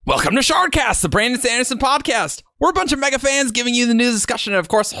Welcome to Shardcast, the Brandon Sanderson podcast. We're a bunch of mega fans giving you the news discussion and, of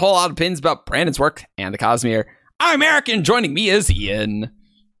course, a whole lot of opinions about Brandon's work and the Cosmere. I'm Eric, and joining me is Ian.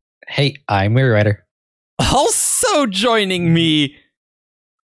 Hey, I'm Weary Rider. Also joining me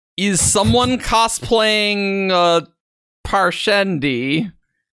is someone cosplaying Parshendi,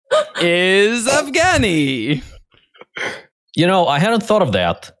 is Evgeny. You know, I hadn't thought of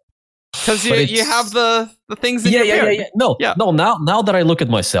that. Because you have the things in your beard. No. Now that I look at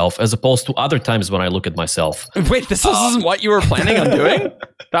myself, as opposed to other times when I look at myself. Wait, this wasn't what you were planning on doing?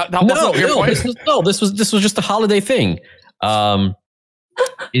 That wasn't your point? This was just a holiday thing.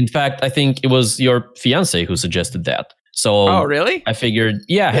 In fact, I think it was your fiance who suggested that. So, oh, really? I figured,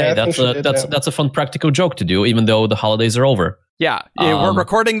 hey, that's a fun practical joke to do, even though the holidays are over. Yeah, we're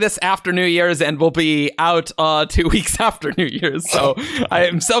recording this after New Year's and we'll be out 2 weeks after New Year's. So I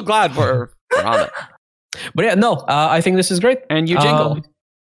am so glad we're on it. But yeah, no, I think this is great. And you jingle.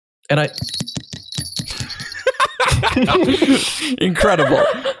 And I... Incredible.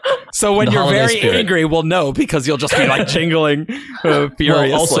 So when you're very angry, we'll know because you'll just be like jingling furiously.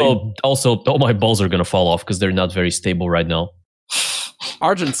 Well, also, all my balls are going to fall off because they're not very stable right now.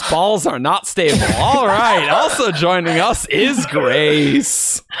 Argent's balls are not stable. All right. Also joining us is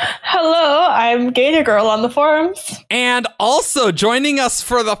Grace. Hello, I'm Gator Girl on the forums. And also joining us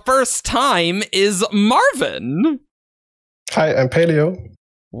for the first time is Marvin. Hi, I'm Paleo.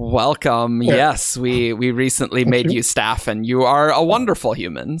 Welcome. Yeah. Yes, we recently made you staff, and you are a wonderful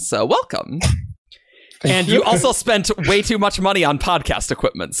human. So welcome. And you also spent way too much money on podcast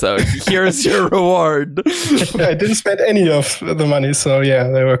equipment, so here's your reward. Yeah, I didn't spend any of the money, so yeah,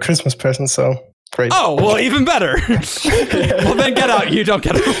 they were Christmas presents, so great. Oh, well, even better. Well, then get out. You don't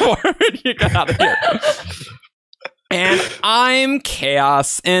get a reward. You get out of here. And I'm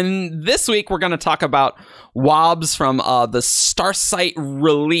Chaos, and this week we're going to talk about WOBs from the Starsight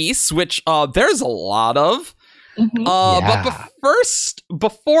release, which there's a lot of. Mm-hmm. But first,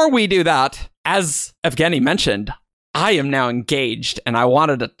 before we do that, as Evgeny mentioned, I am now engaged, and I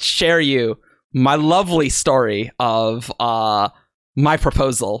wanted to share you my lovely story of my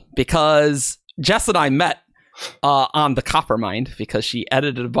proposal, because Jess and I met on the Coppermind, because she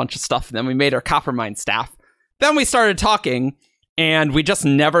edited a bunch of stuff, and then we made her Coppermind staff. Then we started talking, and we just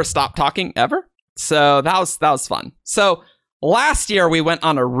never stopped talking, ever. So that was fun. So last year, we went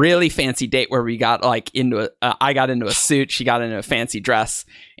on a really fancy date where we got I got into a suit, she got into a fancy dress,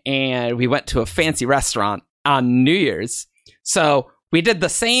 and we went to a fancy restaurant on New Year's. So we did the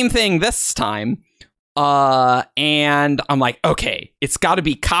same thing this time. And I'm like, okay, it's got to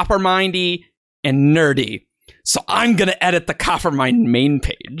be Coppermindy and nerdy. So I'm going to edit the Coppermind main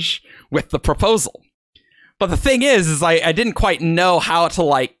page with the proposal. But the thing is I didn't quite know how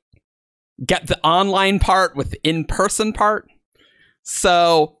to get the online part with the in-person part.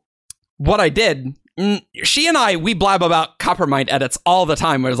 So what I did, she and we blab about Coppermind edits all the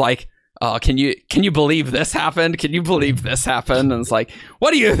time. Where it's like, can you believe this happened? Can you believe this happened? And it's like,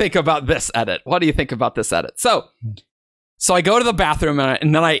 what do you think about this edit? What do you think about this edit? So I go to the bathroom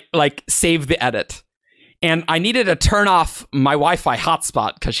and then I save the edit. And I needed to turn off my Wi-Fi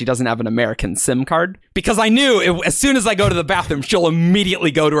hotspot because she doesn't have an American SIM card. Because I knew as soon as I go to the bathroom, she'll immediately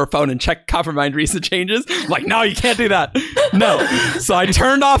go to her phone and check Coppermind recent changes. I'm like, no, you can't do that. No. So I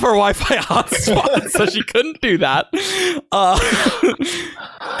turned off her Wi-Fi hotspot so she couldn't do that.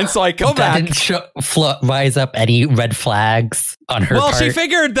 And so I go back. Didn't rise up any red flags on her part? Well, she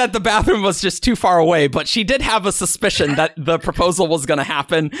figured that the bathroom was just too far away, but she did have a suspicion that the proposal was going to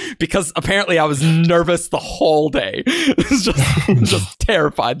happen because apparently I was nervous the whole day. just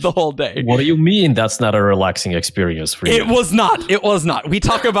terrified the whole day. What do you mean that's not a relaxing experience for you? It was not. We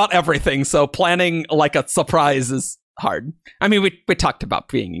talk about everything, so planning a surprise is hard. I mean, we talked about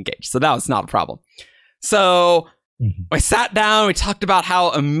being engaged, so that was not a problem. So I sat down, we talked about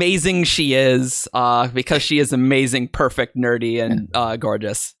how amazing she is, because she is amazing, perfect, nerdy, and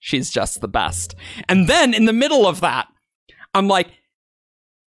gorgeous. She's just the best. And then in the middle of that, I'm like,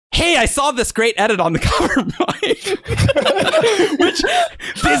 hey, I saw this great edit on the Coppermind, which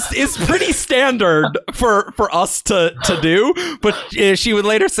is pretty standard for us to do. But she would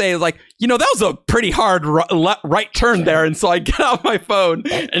later say, that was a pretty hard right turn there. And so I get out my phone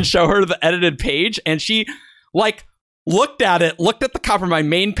and show her the edited page. And she, looked at the Coppermind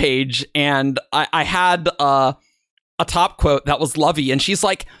main page, and I had a top quote that was lovey, and she's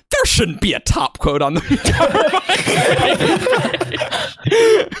like, there shouldn't be a top quote on the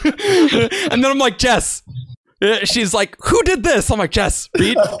And then I'm like, Jess, she's like, who did this? I'm like, Jess,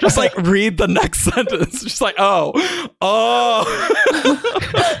 read the next sentence. She's like, oh.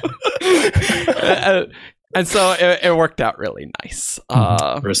 And so it worked out really nice.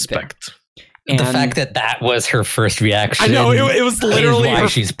 Respect. And the fact that was her first reaction. I know, it was literally why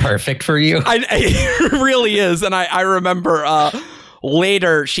she's perfect for you. It really is. And I remember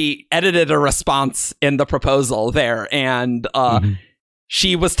later she edited a response in the proposal there, and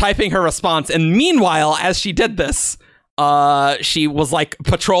she was typing her response. And meanwhile, as she did this, she was like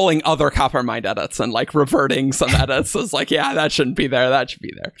patrolling other Coppermind edits and like reverting some edits. It was like, yeah, that shouldn't be there. That should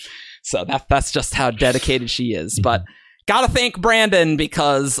be there. So that's just how dedicated she is. But gotta thank Brandon,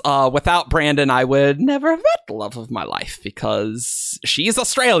 because without Brandon, I would never have met the love of my life, because she's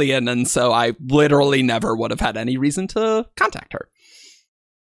Australian. And so I literally never would have had any reason to contact her.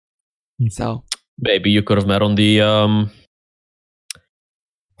 So maybe you could have met on the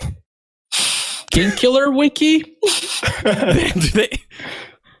Kingkiller wiki.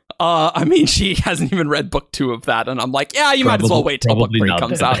 I mean, she hasn't even read book 2 of that, and I'm like, yeah, you might as well wait till book 3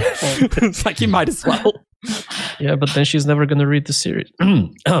 comes out. It's like, you might as well. Yeah, but then she's never gonna read the series.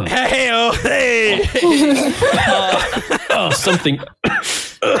 Hey. Something.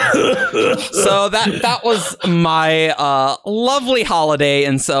 So that was my lovely holiday,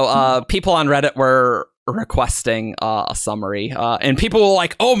 and so people on Reddit were requesting a summary, and people were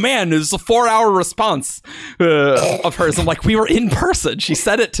like, oh man, it was a 4-hour response of hers. I'm like, we were in person. She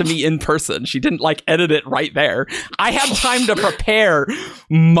said it to me in person. She didn't like edit it right there. I had time to prepare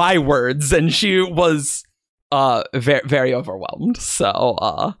my words, and she was very, very overwhelmed.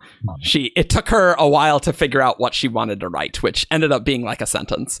 So it took her a while to figure out what she wanted to write, which ended up being like a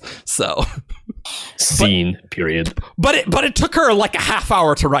sentence. So scene period. But it took her like a half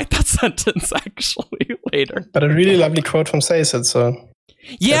hour to write that sentence actually later. But a really lovely quote from Sazed. So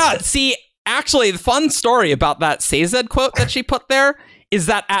yeah, see, actually, the fun story about that Sazed quote that she put there is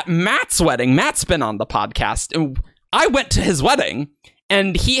that at Matt's wedding, Matt's been on the podcast, and I went to his wedding.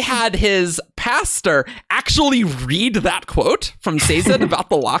 And he had his pastor actually read that quote from Sazed about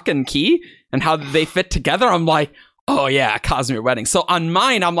the lock and key and how they fit together. I'm like, oh yeah, Cosmere wedding. So on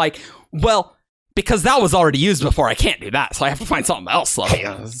mine, I'm like, well, because that was already used before, I can't do that. So I have to find something else.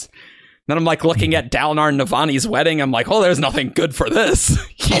 Then I'm like looking at Dalinar and Navani's wedding. I'm like, oh, there's nothing good for this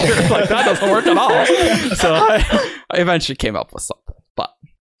here. Like, that doesn't work at all. So I eventually came up with something. But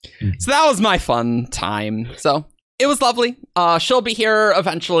so that was my fun time. So it was lovely. She'll be here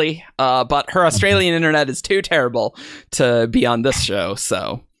eventually, but her Australian internet is too terrible to be on this show.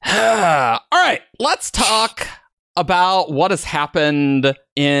 So, all right, let's talk about what has happened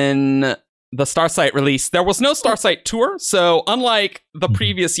in the Starsight release. There was no Starsight tour, so unlike the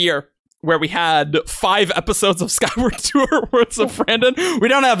previous year where we had 5 episodes of Skyward Tour worth of Brandon, we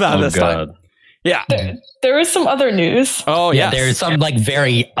don't have that this time. Yeah. There was some other news. Oh, yeah. There's some like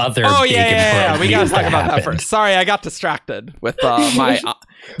very other. Oh, big yeah. We got to talk about happened. that first. Sorry, I got distracted with my.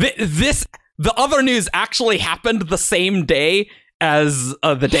 The other news actually happened the same day as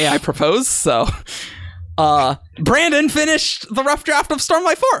the day I proposed. So, Brandon finished the rough draft of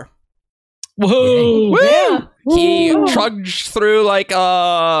Stormlight 4. Whoa! Woo! Yeah. He Woo. trudged through like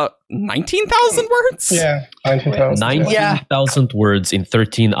 19,000 words. yeah, 19,000. 19,000 words in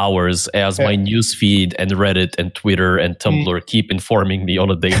 13 hours as my newsfeed and Reddit and Twitter and Tumblr keep informing me on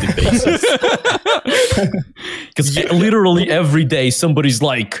a daily basis. Because literally every day somebody's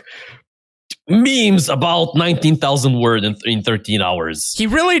like, memes about 19,000 words in 13 hours. He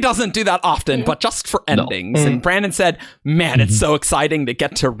really doesn't do that often, but just for endings. No. And Brandon said, man, it's so exciting to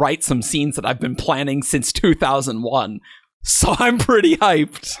get to write some scenes that I've been planning since 2001. So I'm pretty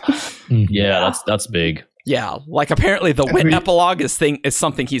hyped. Yeah, that's big. Yeah, like apparently the Wit epilogue is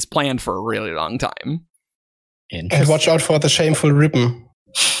something he's planned for a really long time. And watch out for the shameful ribbon.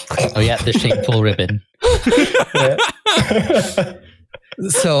 Oh yeah, the shameful ribbon.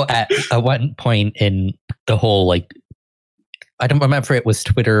 So at one point in the whole, like, I don't remember if it was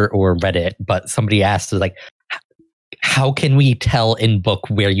Twitter or Reddit, but somebody asked, like, how can we tell in book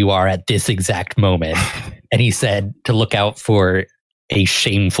where you are at this exact moment? And he said to look out for a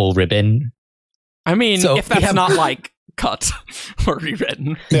shameful ribbon. I mean, So if that's we have- not like cut or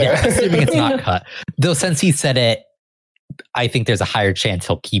rewritten. Yeah, assuming it's not cut. Though since he said it, I think there's a higher chance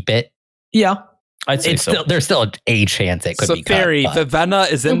he'll keep it. Yeah, I'd say It's so. still, there's still a chance it could So be theory, cut. but-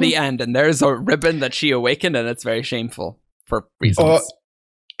 Vivenna is in the end, and there's a ribbon that she awakened, and it's very shameful for reasons. Or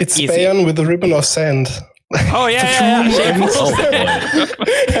it's Easy. Bayon with a ribbon of sand. Oh yeah. Shameful. Oh,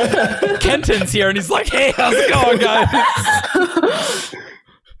 boy. Kenton's here, and he's like, "Hey, how's it going, guys?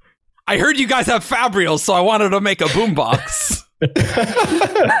 I heard you guys have Fabrials, so I wanted to make a boombox."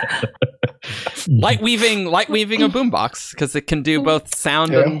 light weaving a boombox because it can do both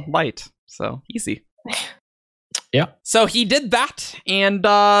sound and light. So easy. So he did that, and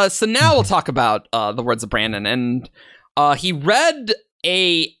so now we'll talk about the words of Brandon. And he read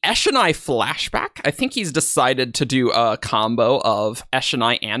a Eshonai flashback. I think he's decided to do a combo of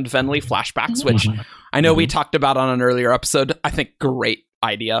Eshonai and Venli flashbacks, which I know we talked about on an earlier episode. I think great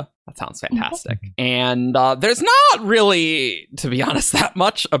idea. That sounds fantastic. And there's not really, to be honest, that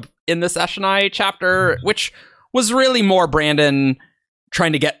much in this Eshonai chapter, which was really more Brandon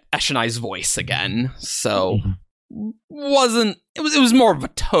trying to get Eshonai's voice again. So it was more of a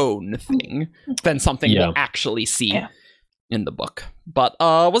tone thing than something we'll actually see in the book. But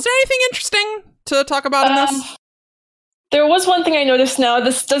was there anything interesting to talk about in this? There was one thing I noticed now.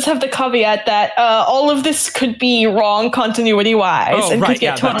 This does have the caveat that all of this could be wrong continuity-wise and could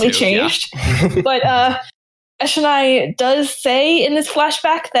get totally changed. But Eshonai does say in this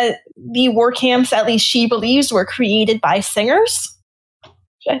flashback that the war camps, at least she believes, were created by singers.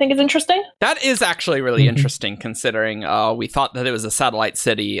 I think is interesting. That is actually really interesting, considering we thought that it was a satellite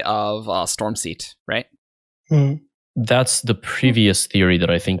city of Stormseat, right? That's the previous theory that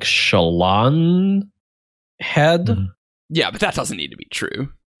I think Shallan had. Yeah, but that doesn't need to be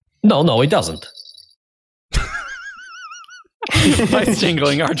true. No, it doesn't. Nice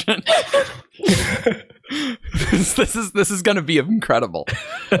jingling, Arjun. This is going to be incredible.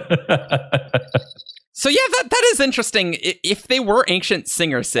 So yeah, that is interesting. If they were ancient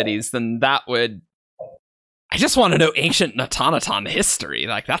singer cities, then that would... I just want to know ancient Natanaton history.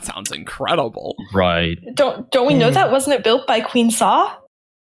 Like, that sounds incredible. Right. Don't we know that? Wasn't it built by Queen Saw?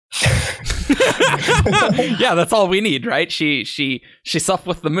 Yeah, that's all we need, right? She supped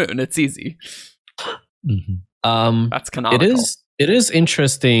with the moon. It's easy. That's canonical. It is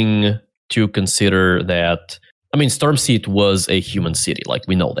interesting to consider that. I mean, Stormseat was a human city, like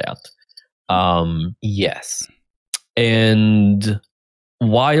we know that. Yes. And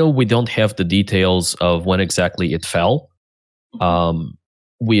while we don't have the details of when exactly it fell,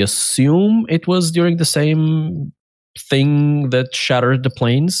 we assume it was during the same thing that shattered the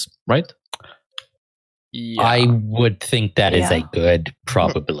planes, right? Yeah. I would think that is a good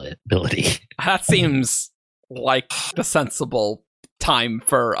probability. That seems like the sensible time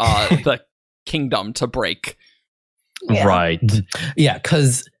for the kingdom to break. Yeah. Right. Yeah,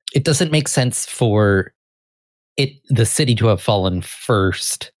 because it doesn't make sense for the city to have fallen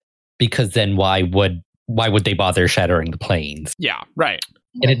first, because then why would they bother shattering the planes? Yeah, right.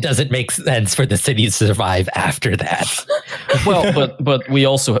 And it doesn't make sense for the city to survive after that. Well, but we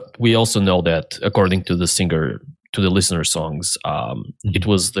also know that according to the listener songs, it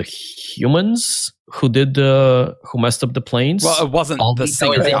was the humans who messed up the planes. Well, it wasn't the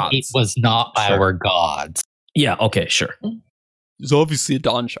singer gods. It was not our gods. Yeah. Okay. Sure. It's obviously a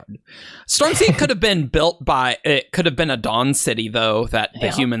Dawn shard. Stormseat could have been built by. It could have been a Dawn city, though, that the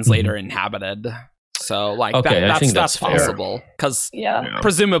humans later inhabited. So, like, okay, I think that's possible, because Yeah.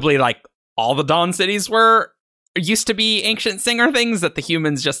 presumably, like, all the Dawn cities used to be ancient singer things that the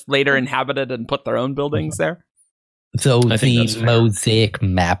humans just later inhabited and put their own buildings there. So I think that's the fair. mosaic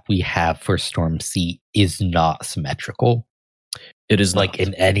map we have for Stormseat is not symmetrical, It is like not.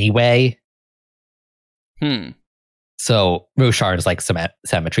 in any way. So Roshar is like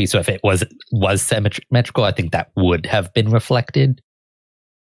symmetry. So if it was symmetrical, I think that would have been reflected.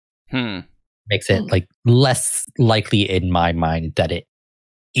 Makes it like less likely in my mind that it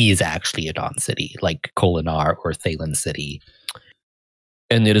is actually a Dawn city, like Kholinar or Thaylen City.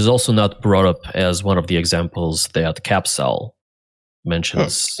 And it is also not brought up as one of the examples that Capsal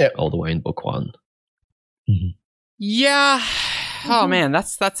mentions all the way in book 1. Yeah. Oh man,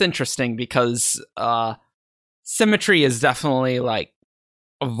 that's interesting, because symmetry is definitely like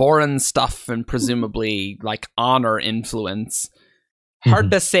Voron stuff and presumably like honor influence.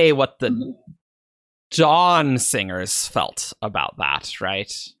 Hard to say what the Dawn singers felt about that,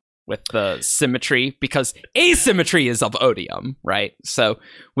 right? With the symmetry, because asymmetry is of odium, right? So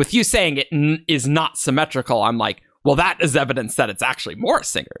with you saying it is not symmetrical, I'm like, well, that is evidence that it's actually more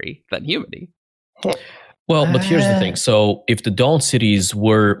singery than humany. Well, but here's the thing. So if the Dawn cities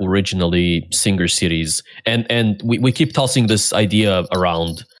were originally singer cities, and we keep tossing this idea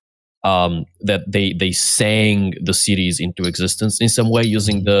around that they sang the cities into existence in some way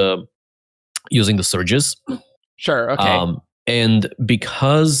using the surges. Sure, okay. And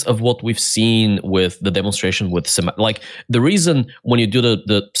because of what we've seen with the demonstration with like the reason when you do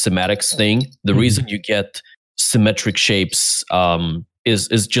the semantics thing, the reason you get symmetric shapes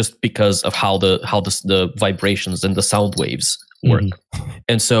is just because of how the vibrations and the sound waves work.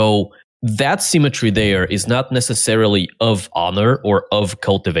 And so that symmetry there is not necessarily of honor or of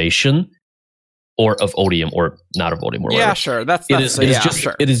cultivation or of odium or not of odium or whatever. Yeah, sure.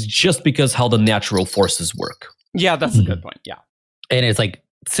 It is just because how the natural forces work. Yeah, that's a good point. Yeah. And it's like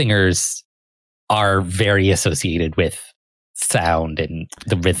singers are very associated with sound and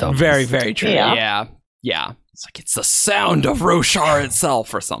the rhythm. Very, very true. Yeah. Yeah. It's like it's the sound of Roshar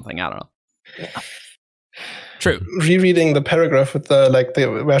itself or something. I don't know. Yeah. True. Rereading the paragraph with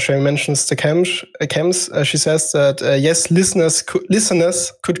where she mentions the camps, she says that yes,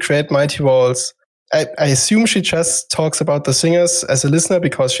 listeners could create mighty walls. I assume she just talks about the singers as a listener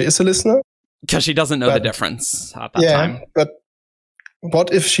because she is a listener. Because she doesn't know the difference at that time. But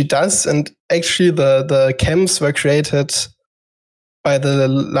what if she does? And actually, the camps were created by the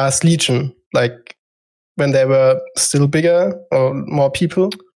last Legion, like when they were still bigger or more people.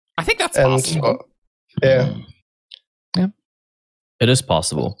 I think that's possible. Yeah. It is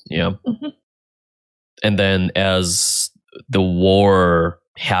possible. Yeah. Mm-hmm. And then as the war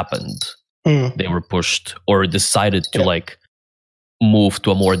happened, they were pushed or decided to move to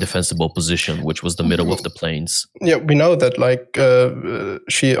a more defensible position, which was the middle of the plains. Yeah, we know that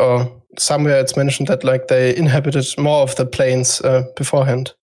she or somewhere it's mentioned that they inhabited more of the plains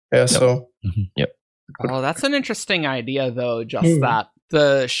beforehand. Yeah, so. Yep. Oh, that's an interesting idea, though. Just that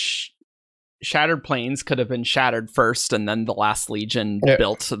the Shattered Plains could have been shattered first, and then the last Legion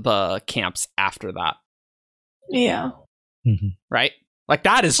built the camps after that. Yeah. Right? Like,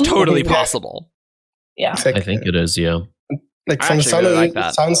 that is totally possible. Yeah. Exactly. I think it is, yeah. Like, from some really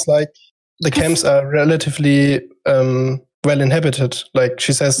it sounds like the camps are relatively well inhabited. Like,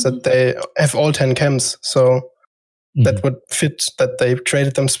 she says that they have all 10 camps, so that would fit that they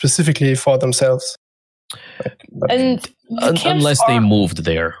created them specifically for themselves. And unless they moved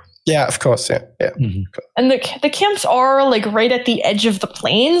there. Yeah, of course, yeah. And the camps are right at the edge of the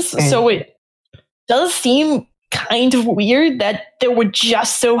plains, so it does seem kind of weird that there would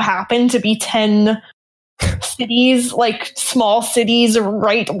just so happen to be 10 cities, small cities,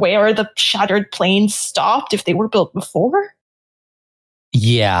 right where the Shattered Plains stopped if they were built before.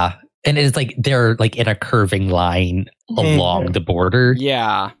 Yeah, and it's they're in a curving line along the border.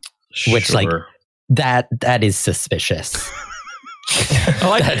 Yeah, which that is suspicious.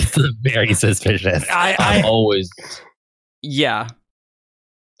 That is very suspicious. I'm always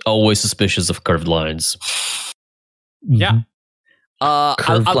suspicious of curved lines. Yeah.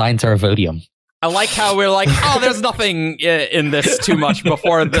 Curved lines are a Vodium. I like how we're there's nothing in this too much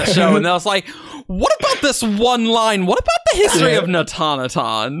before the show, and I was like, what about this one line? What about the history of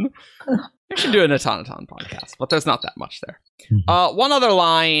Natanaton? We should do a Natanaton podcast, but there's not that much there. One other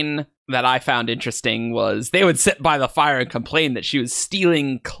line that I found interesting was they would sit by the fire and complain that she was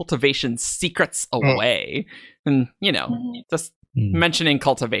stealing cultivation secrets away. And, just mentioning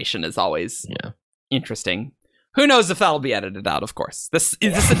cultivation is always interesting. Who knows if that'll be edited out, of course. This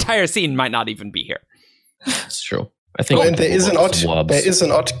entire scene might not even be here. It's true. I think and there is an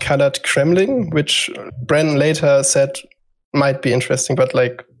odd colored Kremling, which Bren later said might be interesting, but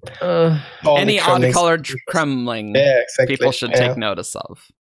any odd colored Kremling people should take notice of.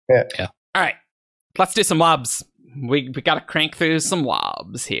 Yeah. All right. Let's do some wobs. We got to crank through some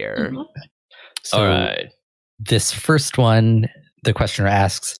wobs here. So all right. This first one, the questioner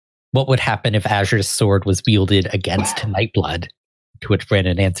asks, what would happen if Azure's sword was wielded against Nightblood? To which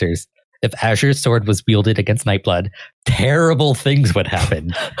Brandon answers, if Azure's sword was wielded against Nightblood, terrible things would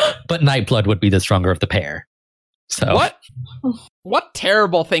happen, but Nightblood would be the stronger of the pair. So what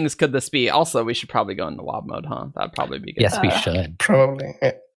terrible things could this be? Also, we should probably go into WoB mode, huh? That'd probably be good. Yes, we should. Probably.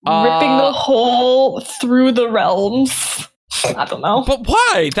 Yeah. Ripping the hole through the realms. I don't know. But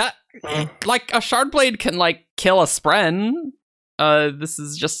why? That a shard blade can kill a spren. This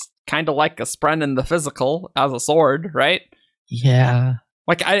is just kind of like a spren in the physical as a sword, right? Yeah.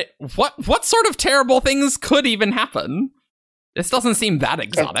 What sort of terrible things could even happen? This doesn't seem that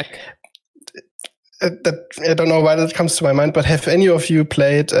exotic. I don't know why that comes to my mind, but have any of you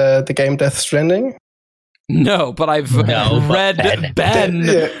played the game Death Stranding? No, but I've read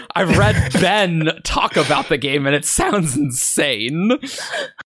Ben. I've read Ben talk about the game, and it sounds insane.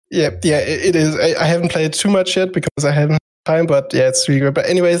 Yeah, it is. I haven't played too much yet because I haven't had time, but yeah, it's really good. But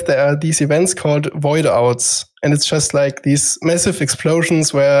anyways, there are these events called void outs, and it's just these massive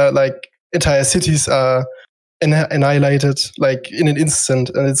explosions where entire cities are annihilated in an instant,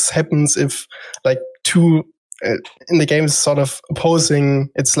 and it happens if two in the game is sort of opposing.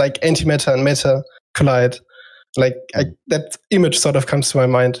 It's antimatter and matter collide. That image sort of comes to my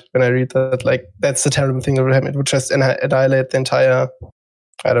mind when I read that. That's the terrible thing that would happen. It would just annihilate the entire,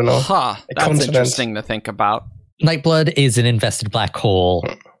 I don't know. That's continent. Interesting to think about. Nightblood is an invested black hole,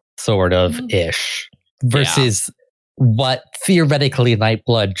 sort of ish, versus what theoretically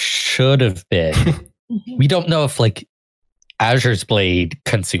Nightblood should have been. We don't know if Azure's blade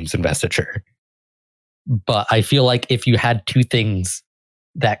consumes investiture. But I feel like if you had two things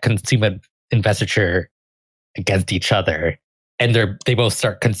that consume an investiture against each other, and they both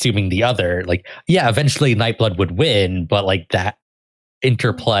start consuming the other, like, yeah, eventually Nightblood would win, but like that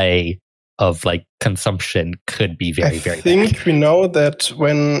interplay of like consumption could be very, very I think bad. we know that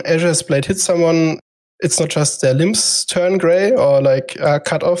when Azure's blade hits someone, it's not just their limbs turn gray or like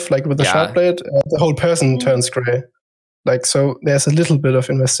cut off, like with the sharp blade, the whole person turns gray. Like, so there's a little bit of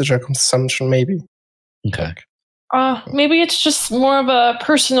investiture consumption, maybe. Okay. Maybe it's just more of a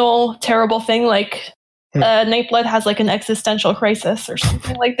personal, terrible thing, like Nightblood has like an existential crisis or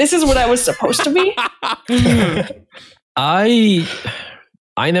something. Like, this is what I was supposed to be.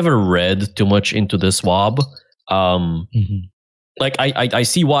 I never read too much into this WoB. Like, I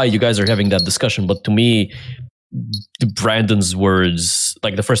see why you guys are having that discussion, but to me, Brandon's words,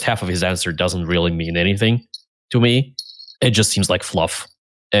 like the first half of his answer, doesn't really mean anything to me. It just seems like fluff.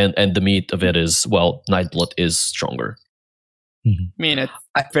 And the meat of it is, well, Nightblood is stronger. I mean, it's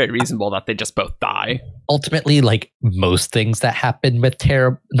very reasonable that they just both die. Ultimately, like most things that happen with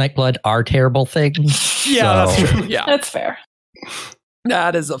Nightblood are terrible things. Yeah, that's true. Yeah, that's fair.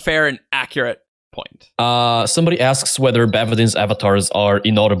 That is a fair and accurate point. Somebody asks whether Bavadin's avatars are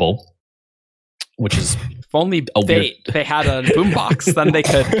inaudible, which is if only they had a boombox, then they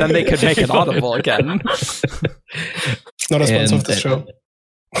could make it audible again. Not a sponsor of the show.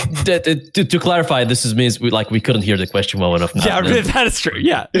 To clarify, this means we couldn't hear the question well enough. Yeah, that is true.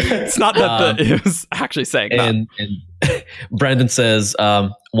 Yeah, it's not that it was actually saying that. And Brandon says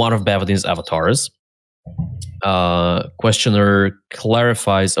one of Bavadin's avatars. Questioner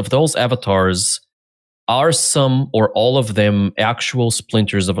clarifies, of those avatars, are some or all of them actual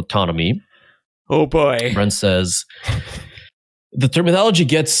splinters of autonomy? Oh boy. Brent says, the terminology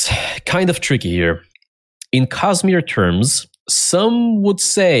gets kind of tricky here. In Cosmere terms, some would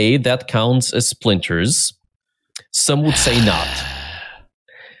say that counts as splinters. Some would say not.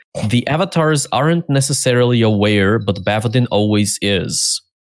 The avatars aren't necessarily aware, but Bavadin always is.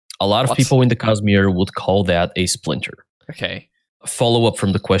 A lot of people in the Cosmere would call that a splinter. Okay. Follow-up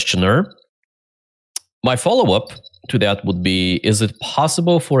from the questioner. My follow-up to that would be, is it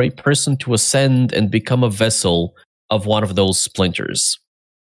possible for a person to ascend and become a vessel of one of those splinters?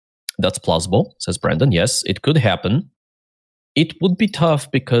 That's plausible, says Brandon. Yes, it could happen. It would be tough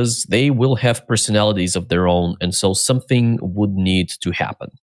because they will have personalities of their own, and so something would need to happen.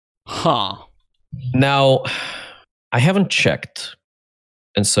 Huh. Now, I haven't checked,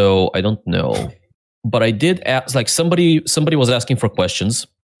 and so I don't know. But I did ask, like somebody was asking for questions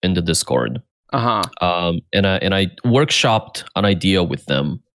in the Discord. And I workshopped an idea with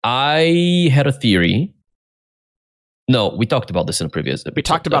them. I had a theory. No, we talked about this in a previous episode. We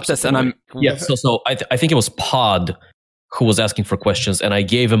talked about this, and I'm... Yeah, so I think it was Pod who was asking for questions, and I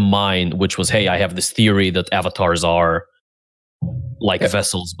gave him mine, which was, hey, I have this theory that avatars are like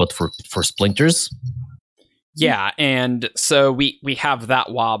vessels, but for splinters. Yeah, and so we have that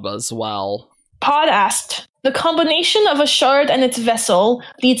WoB as well. Pod asked, the combination of a shard and its vessel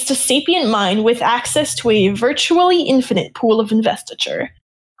leads to sapient mind with access to a virtually infinite pool of investiture.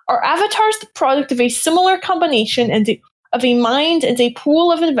 Are avatars the product of a similar combination of a mind and a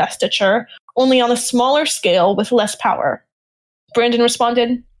pool of investiture, only on a smaller scale with less power? Brandon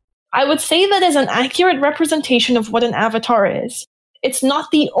responded, I would say that is an accurate representation of what an avatar is. It's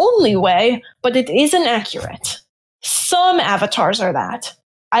not the only way, but it is inaccurate. Some avatars are that.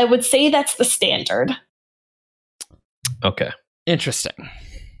 I would say that's the standard. Okay. Interesting.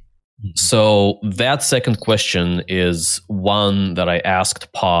 So that second question is one that I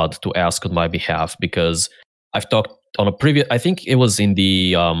asked Pod to ask on my behalf, because I've talked on a previous, I think it was in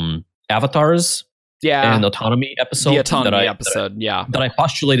the avatars and autonomy episode. The autonomy episode, that I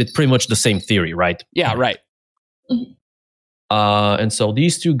postulated pretty much the same theory, right? Yeah, right. And so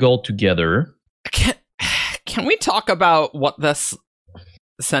these two go together. Can we talk about what this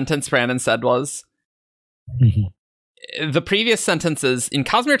sentence Brandon said was? The previous sentences, in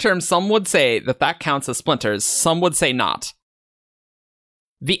Cosmere terms, some would say that counts as splinters, some would say not.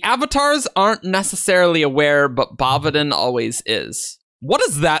 The avatars aren't necessarily aware, but Bavadin always is. What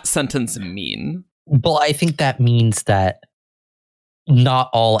does that sentence mean? Well, I think that means that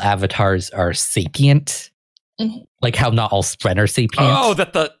not all avatars are sapient. Like how not all Spren are sapient. Oh,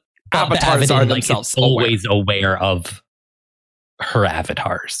 that the avatars are themselves always aware of her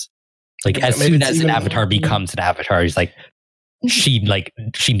avatars. Like as soon as an avatar becomes an avatar, he's like she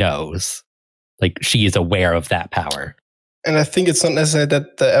knows. Like she is aware of that power. And I think it's not necessarily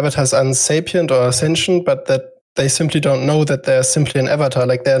that the avatars are unsapient or sentient, but that they simply don't know that they're simply an avatar.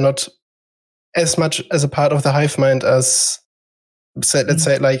 Like they're not as much as a part of the hive mind as let's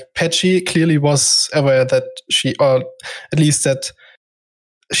say like Patchy clearly was aware that she, or at least that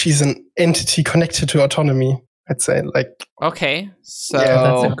she's an entity connected to autonomy. I'd say like. Okay, so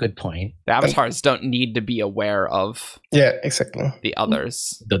that's a good point. The avatars don't need to be aware of. Yeah, exactly. The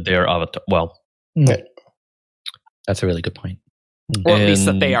others. That they're avatar. Well, that's a really good point. Or at least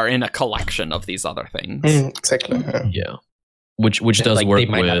that they are in a collection of these other things. Exactly. Yeah. Which does like, work they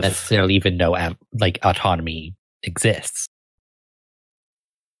might with not necessarily even know like autonomy exists.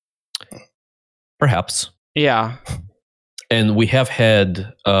 Perhaps. Yeah. And we have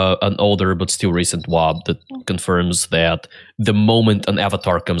had an older but still recent WoB that confirms that the moment an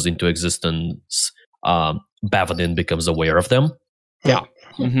avatar comes into existence, Bavadin becomes aware of them. Yeah.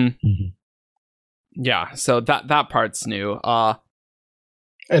 Yeah. So that part's new.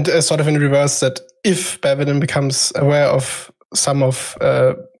 And sort of in reverse, that if Bavadin becomes aware of some of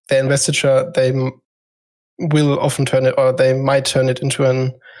their investiture, they will often turn it, or they might turn it into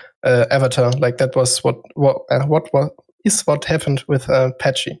an avatar. Like that was what happened with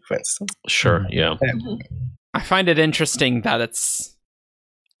Patchy, for instance. Sure, yeah. I find it interesting that it's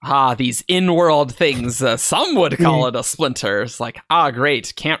these in-world things. Some would call it a splinter. It's like,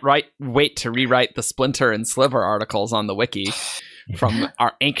 great, can't wait to rewrite the Splinter and Sliver articles on the wiki from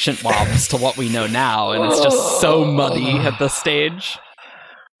our ancient WoBs to what we know now, and it's just so muddy at this stage.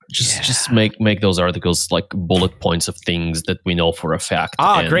 Just make those articles like bullet points of things that we know for a fact.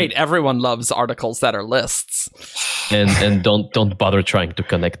 Great! Everyone loves articles that are lists. And don't bother trying to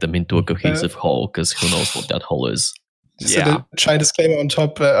connect them into a cohesive whole, because who knows what that whole is. So the giant disclaimer on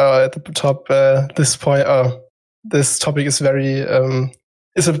top, at the top, this point, this topic is very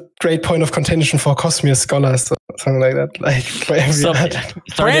is a great point of contention for Cosmere scholars, or something like that. Like for every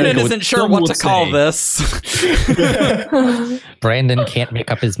Brandon isn't sure what to call this. Brandon can't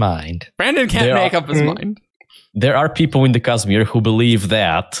make up his mind. Brandon can't make up his mind. There are people in the Cosmere who believe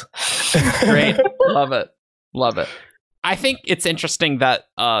that. Great, love it. I think it's interesting that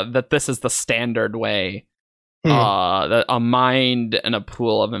that this is the standard way. That a mind and a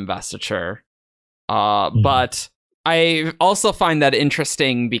pool of investiture. But I also find that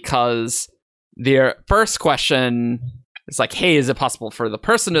interesting because their first question is like, hey, is it possible for the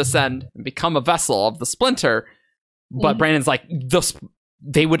person to ascend and become a vessel of the Splinter? But Brandon's like,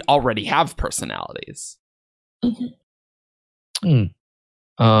 they would already have personalities. Which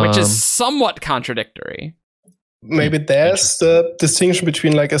is somewhat contradictory. Maybe there's the distinction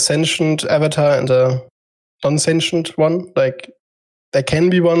between like a sentient avatar and a non-sentient one. Like there can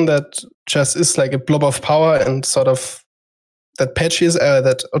be one that just is like a blob of power and sort of that Patchy is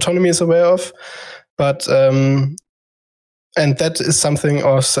that autonomy is aware of, but and that is something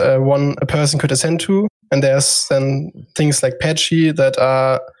or a person could ascend to. And there's then things like Patchy that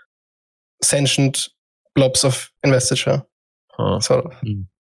are sentient blobs of investiture. Sort of.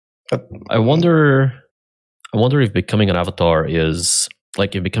 But, I wonder if becoming an avatar is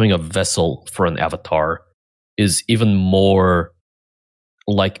like if becoming a vessel for an avatar is even more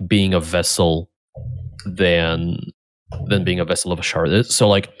like being a vessel than being a vessel of a shard. So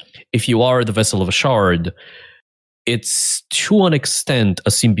like if you are the vessel of a shard, it's to an extent a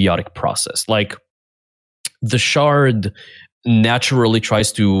symbiotic process. Like the shard naturally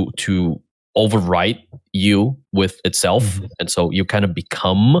tries to overwrite you with itself, and so you kind of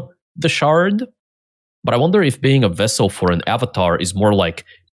become the shard. But I wonder if being a vessel for an avatar is more like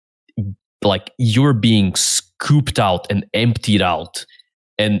you're being scooped out and emptied out,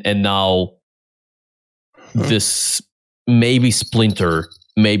 and now this maybe splinter,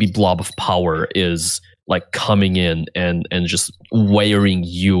 maybe blob of power is like coming in and just wearing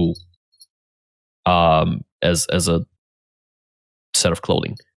you as a set of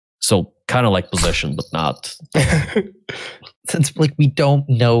clothing. So kind of like possession, but not. Since like we don't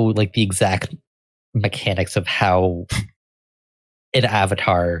know like the exact mechanics of how an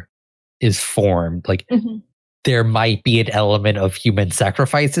avatar is formed, like there might be an element of human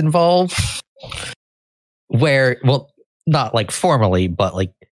sacrifice involved, where, well, not like formally, but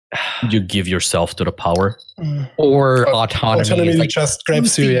like you give yourself to the power, or autonomy like, just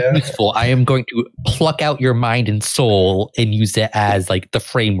grabs you. Yeah, useful. I am going to pluck out your mind and soul and use it as like the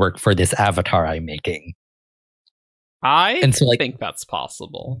framework for this avatar I'm making. I think that's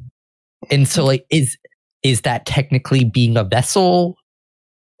possible. And so, like, is that technically being a vessel,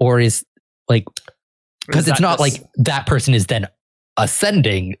 or is like, because it's not like that person is then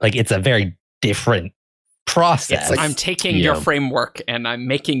ascending. Like, it's a very different process. Like, I'm taking your framework and I'm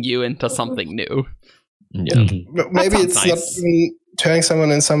making you into something new. Yeah, but maybe it's nice. Not even turning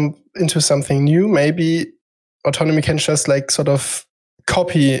someone into something new. Maybe autonomy can just like sort of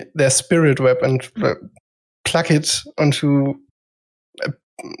copy their spirit web and plug it onto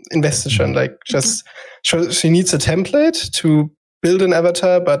investiture, like just she needs a template to build an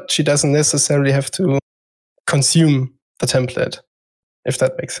avatar, but she doesn't necessarily have to consume the template, if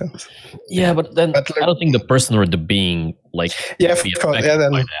that makes sense. Yeah, but then I don't think the person or the being like of course,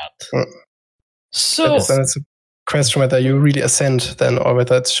 then, by that. So then it's a question whether you really ascend then, or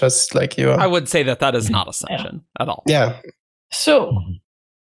whether it's just like you. I would say that is not ascension at all. Yeah. So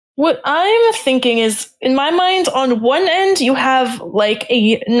what I'm thinking is, in my mind, on one end you have like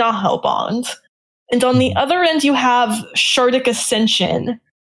a Nahel bond, and on the other end you have Shardic Ascension,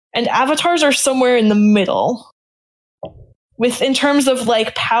 and avatars are somewhere in the middle. In terms of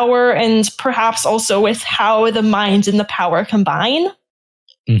like power, and perhaps also with how the mind and the power combine.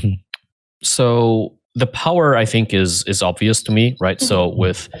 Mm-hmm. So the power, I think, is obvious to me, right? Mm-hmm. So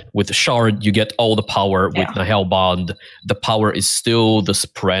with the shard, you get all the power. With the Hellbond, the power is still the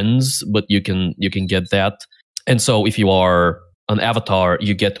Sprens, but you can get that. And so if you are an avatar,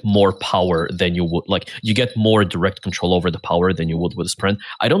 you get more power than you would, like you get more direct control over the power than you would with a Spren.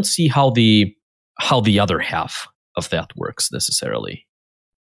 I don't see how the other half of that works necessarily,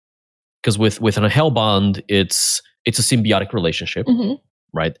 because with an Hellbond, it's a symbiotic relationship,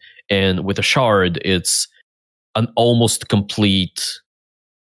 right? And with a shard, it's an almost complete.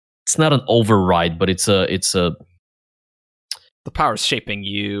 It's not an override, but it's a. The power's shaping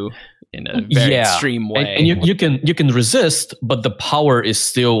you in a very extreme way, and you can resist, but the power is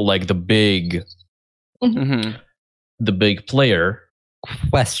still like the big, the big player.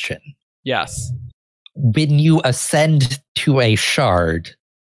 Question. Yes. When you ascend to a shard,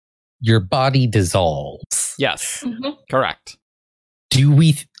 your body dissolves. Yes, correct. Do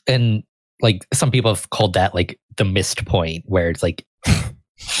we, and like some people have called that like the mist point, where it's like,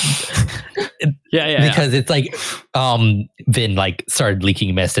 because it's like, Vin like started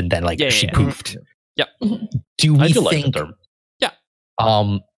leaking mist and then like she poofed. Yep. Do we think, like the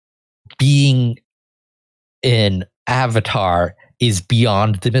term. Being an avatar is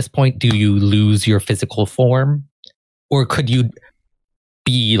beyond the mist point? Do you lose your physical form, or could you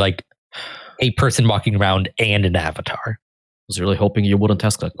be like a person walking around and an avatar? I was really hoping you wouldn't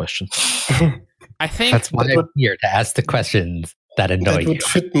ask that question. I think that's why I'm here, to ask the questions that annoy you. That would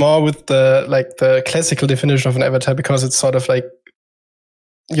fit more with the classical definition of an avatar, because it's sort of like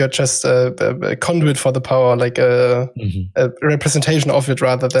you're just a conduit for the power, like a representation of it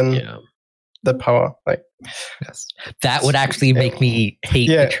rather than the power. Like, yes, that would actually make me hate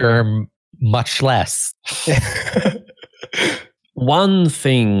the term much less. One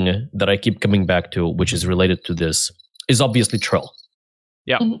thing that I keep coming back to, which is related to this, is obviously Trell.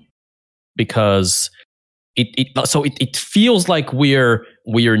 Yeah, because it feels like we're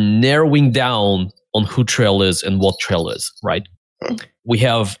narrowing down on who Trell is and what Trell is, right? We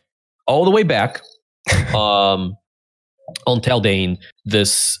have all the way back on Taldane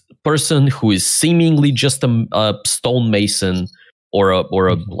this person who is seemingly just a stonemason or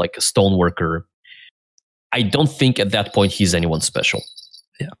a like a stone worker. I don't think at that point he's anyone special.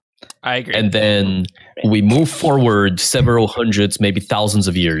 Yeah, I agree. And then we move forward several hundreds, maybe thousands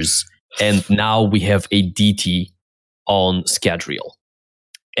of years, and now we have a deity on Scadrial,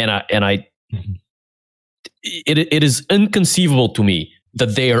 and it is inconceivable to me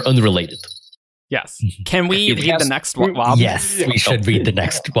that they are unrelated. Yes. Can we read the next WoB? Yes, we should read the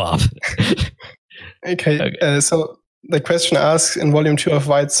next WoB. Okay. So the question asks, in Volume 2 of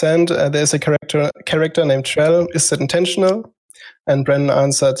White Sand, there's a character named Trell. Is that intentional? And Brennan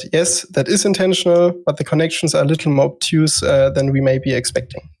answered, yes, that is intentional, but the connections are a little more obtuse than we may be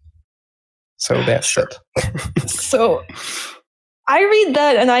expecting. So there's that. So I read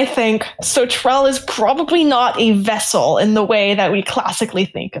that and I think, so Trell is probably not a vessel in the way that we classically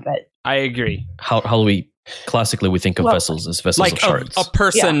think of it. I agree. How do we classically think of vessels as vessels like of shards? A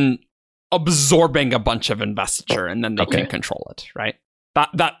person absorbing a bunch of investiture and then they can control it, right?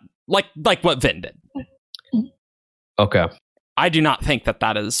 That like what Vin did. Okay. I do not think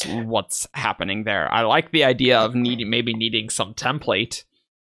that is what's happening there. I like the idea of needing some template.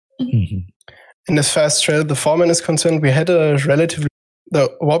 And as far as Trell the Foreman is concerned, we had the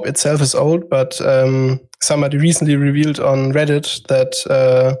WoB itself is old, but somebody recently revealed on Reddit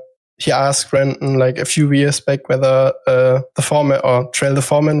that he asked Brandon like a few years back whether the Foreman or Trell the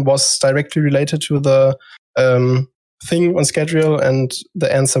Foreman was directly related to the thing on Scadrial, and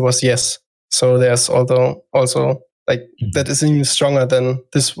the answer was yes. So there's also like that is even stronger than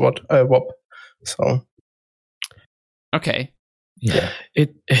this WoB. So okay. Yeah.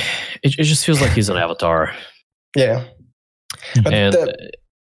 It just feels like he's an avatar. Yeah. But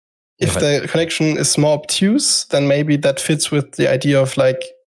if the connection is more obtuse, then maybe that fits with the idea of like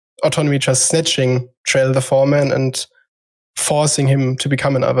Autonomy just snatching Trell the Foreman and forcing him to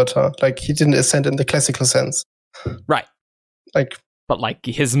become an avatar. Like he didn't ascend in the classical sense. Right. Like, but like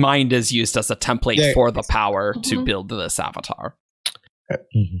his mind is used as a template for the power to build this avatar.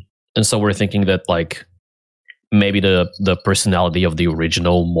 And so we're thinking that like maybe the personality of the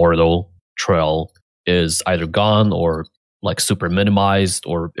original mortal Trell is either gone or like super minimized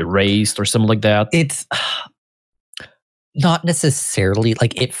or erased or something like that. It's not necessarily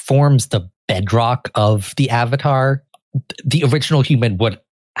like it forms the bedrock of the avatar. The original human would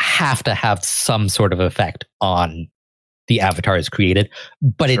have to have some sort of effect on the avatar is created,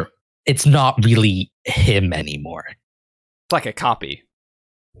 but it's not really him anymore. It's like a copy.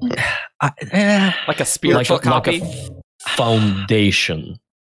 Like a spiritual copy. Like a foundation.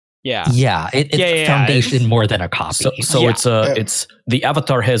 It's foundation more than a copy. So it's the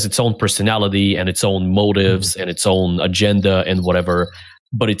avatar has its own personality and its own motives and its own agenda and whatever,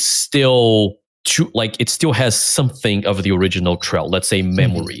 but it's still like it still has something of the original Trell. Let's say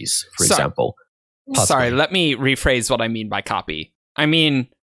memories, for example. Sorry, let me rephrase what I mean by copy. I mean,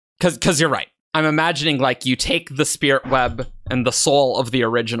 because you're right. I'm imagining like you take the spirit web and the soul of the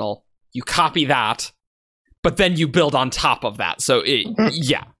original, you copy that, but then you build on top of that. So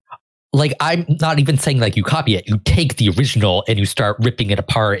like I'm not even saying like you copy it. You take the original and you start ripping it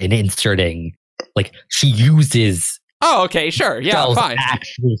apart and inserting. Like she uses. Oh, okay, sure, yeah, fine.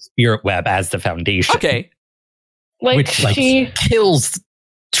 Actual spirit web as the foundation. Okay, which she kills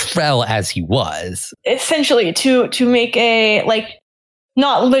Trell as he was, essentially to make a like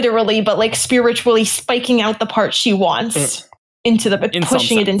not literally but like spiritually spiking out the part she wants into the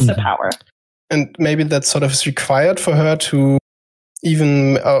pushing it into the power. And maybe that sort of is required for her to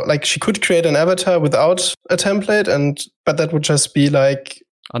even like she could create an avatar without a template, but that would just be like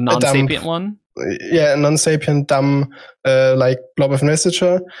a non-sapient one. Yeah, a non-sapient dumb like blob of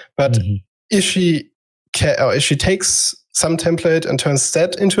investiture. But if she takes some template and turns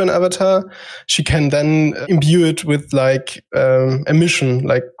that into an avatar, she can then imbue it with like a mission.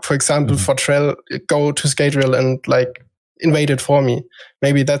 Like for example, for Trell, go to Scadrial and like invade it for me.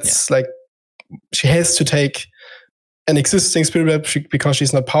 Maybe that's like she has to take an existing spirit web because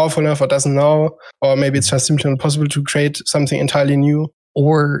she's not powerful enough or doesn't know, or maybe it's just simply impossible to create something entirely new.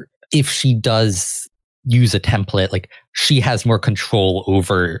 Or if she does use a template, like she has more control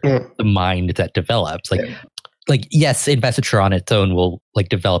over the mind that develops. Like yes, investiture on its own will like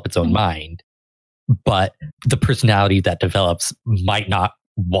develop its own mind, but the personality that develops might not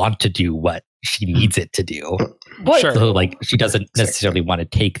want to do what she needs it to do. So like she doesn't necessarily want to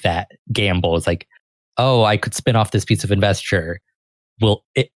take that gamble. It's like, oh, I could spin off this piece of investiture.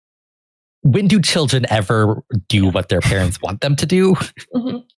 When do children ever do what their parents want them to do?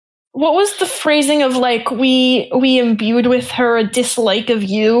 What was the phrasing of like we imbued with her a dislike of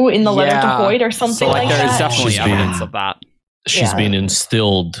you in the letter to Void or something like that? There's definitely evidence of that. She's been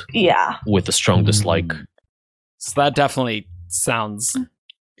instilled with a strong dislike. So that definitely sounds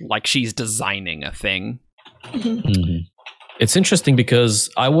like she's designing a thing. It's interesting because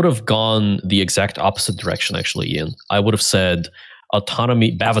I would have gone the exact opposite direction, actually, Ian. I would have said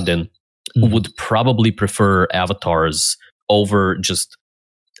autonomy, Bavadin would probably prefer avatars over just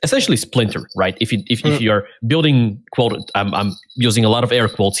essentially Splinter, right? If you're building, quote, I'm using a lot of air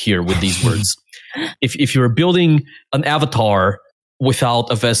quotes here with these words. If you're building an avatar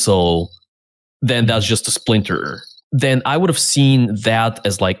without a vessel, then that's just a Splinter. Then I would have seen that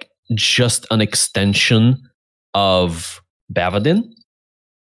as like just an extension of Bavadin,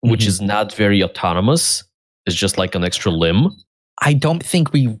 which is not very autonomous. It's just like an extra limb. I don't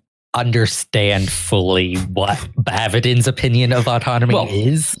think we understand fully what Bavadin's opinion of autonomy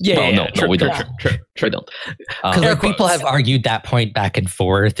is. No, we don't. True. Because people have argued that point back and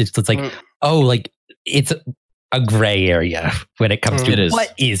forth. It's like, like it's a gray area when it comes to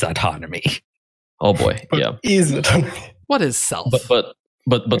what is autonomy. Oh boy, yeah. Is autonomy? What is self?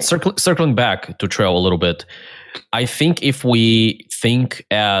 But circling back to Trell a little bit, I think if we think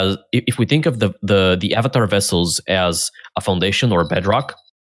of the avatar vessels as a foundation or a bedrock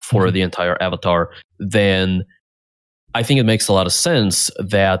for the entire avatar, then I think it makes a lot of sense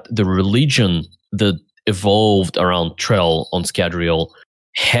that the religion that evolved around Trell on Scadrial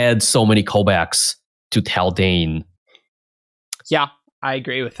had so many callbacks to Taldane. Yeah, I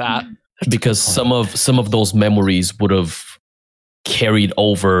agree with that. Because some of those memories would have carried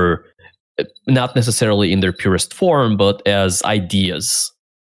over, not necessarily in their purest form, but as ideas.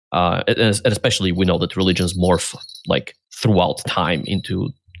 And especially we know that religions morph like throughout time into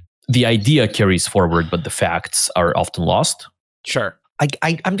the idea carries forward, but the facts are often lost. Sure.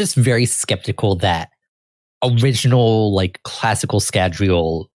 I'm just very skeptical that original like classical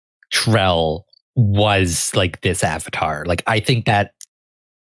Scadrial Trell was like this avatar. Like I think that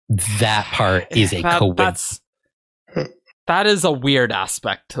part is a coincidence. That is a weird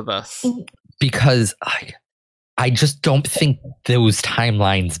aspect to this. Because I just don't think those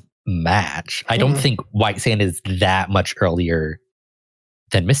timelines match. I don't think White Sand is that much earlier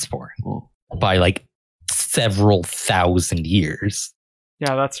than Mistborn by like several thousand years.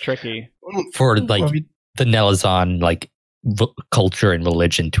 Yeah, that's tricky. For like the Nelazon like culture and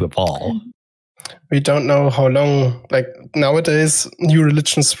religion to evolve. We don't know how long, like nowadays, new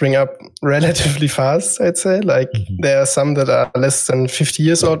religions spring up relatively fast, I'd say. Like there are some that are less than 50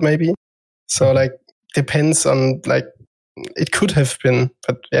 years old, maybe. So like depends on like, it could have been,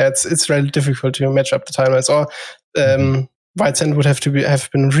 but yeah, it's really difficult to match up the timelines. Or White Sand would have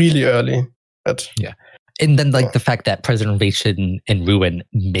been really early. But yeah. And then like the fact that Preservation and Ruin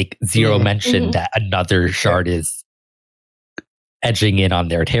make zero mention that another shard is edging in on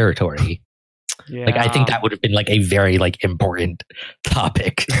their territory. Yeah. Like I think that would have been like a very like important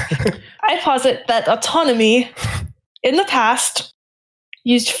topic. I posit that Autonomy in the past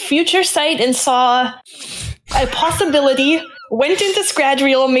used Future Sight and saw a possibility, went into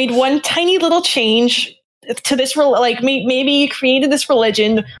Scradrial, made one tiny little change to this, like maybe created this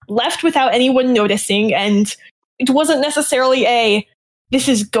religion, left without anyone noticing, and it wasn't necessarily this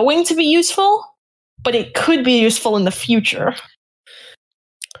is going to be useful, but it could be useful in the future.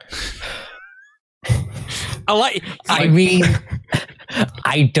 I mean,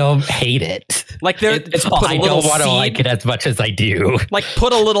 I don't hate it. Like I don't want to like it as much as I do. Like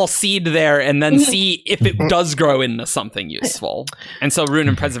put a little seed there and then see if it does grow into something useful. And so Ruin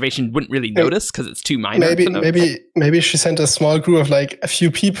and Preservation wouldn't really notice because it's too minor. Maybe she sent a small group of like a few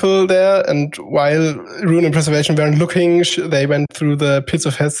people there, and while Ruin and Preservation weren't looking, they went through the pits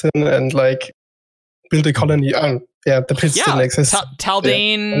of Hessin and like built a colony. The pits didn't exist.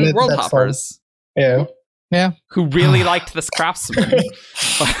 Taldane world hoppers. Yeah. Who really liked this craftsman.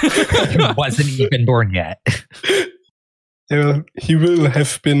 He wasn't even born yet. He will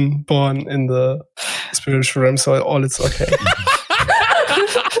have been born in the spiritual realm, so all it's okay.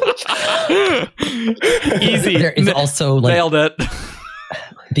 Easy. There is also like nailed it.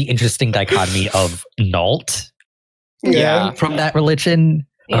 The interesting dichotomy of Nault. Yeah. From that religion.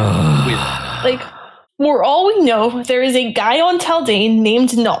 Like, for all we know, there is a guy on Taldane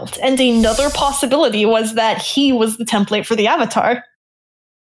named Nault, and another possibility was that he was the template for the Avatar.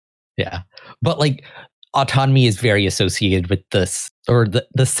 Yeah. But like Autonomy is very associated with this, or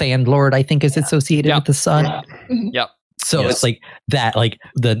the Sand Lord, I think, is associated with the sun. Yep. So it's like that, like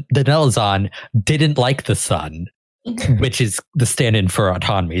the Nelazon didn't like the sun, which is the stand-in for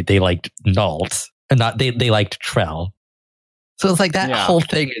Autonomy. They liked Nault, and not they liked Trell. So it's like that whole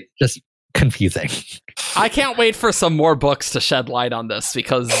thing is just confusing. I can't wait for some more books to shed light on this,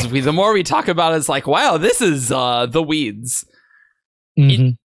 because the more we talk about it, it's like, wow, this is the weeds.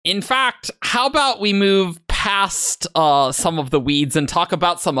 In fact, how about we move past some of the weeds and talk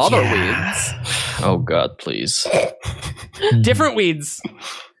about some other weeds? Oh God, please. Different weeds.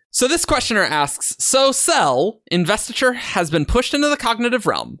 So this questioner asks, so Cell, investiture has been pushed into the cognitive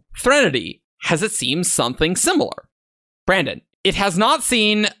realm. Threnody, has it seemed something similar? Brandon, it has not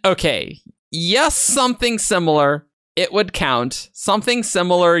seen, okay, yes, something similar, it would count. Something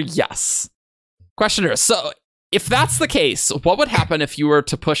similar, yes. Questioner, so if that's the case, what would happen if you were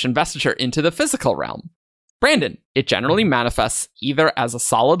to push investiture into the physical realm? Brandon, it generally manifests either as a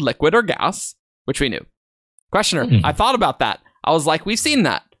solid, liquid, or gas, which we knew. Questioner, I thought about that. I was like, we've seen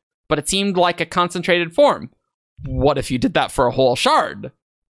that, but it seemed like a concentrated form. What if you did that for a whole shard?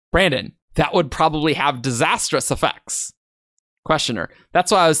 Brandon, that would probably have disastrous effects. Questioner,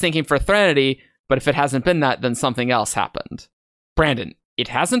 that's why I was thinking for Threnody, but if it hasn't been that, then something else happened. Brandon, it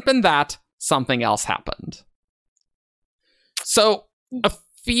hasn't been that, something else happened. So, a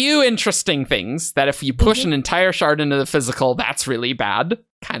few interesting things that if you push an entire shard into the physical, that's really bad.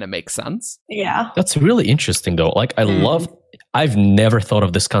 Kind of makes sense. Yeah. That's really interesting, though. Like, I've never thought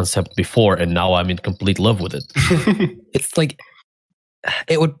of this concept before, and now I'm in complete love with it. It's like,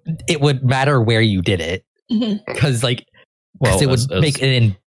 it would matter where you did it. Because, like, it would make it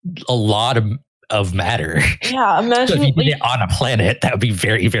in a lot of matter. Yeah, imagine so if you did it on a planet, that would be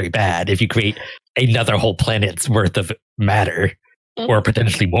very, very bad. If you create another whole planet's worth of matter, or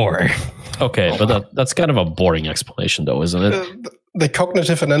potentially more. Okay, but that's kind of a boring explanation, though, isn't it? the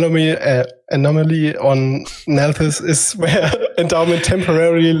cognitive anomaly on Nalthis is where endowment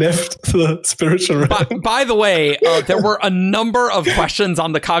temporarily left the spiritual realm. By the way, there were a number of questions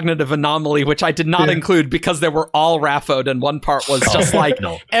on the cognitive anomaly, which I did not include because they were all RAFO'd, and one part was just like,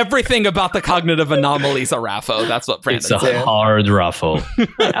 everything about the cognitive anomalies are RAFO. That's what Brandon said. It's a hard RAFO.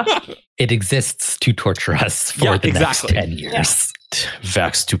 It exists to torture us for the next 10 years.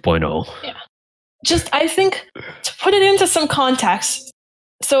 Vax 2.0. Yeah. Just, I think, to put it into some context,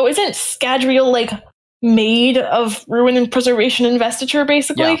 so isn't Scadrial, like, made of ruin and preservation investiture,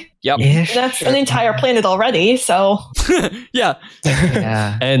 basically? Yep. That's an entire planet already, so... yeah.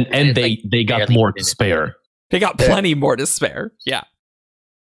 And they got more to spare. They got plenty more to spare. Yeah.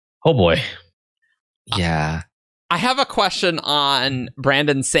 Oh, boy. Yeah. I have a question on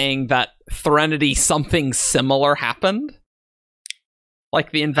Brandon saying that Threnody something similar happened.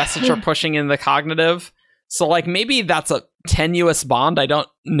 Like the investiture pushing in the cognitive. So like maybe that's a tenuous bond. I don't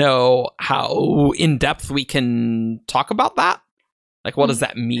know how in depth we can talk about that. Like what does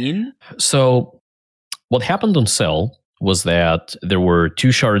that mean? So what happened on Cell was that there were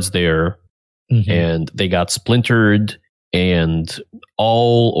 2 shards there and they got splintered and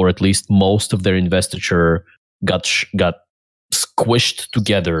all or at least most of their investiture got squished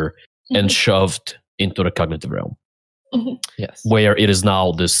together and shoved into the cognitive realm. Yes. Where it is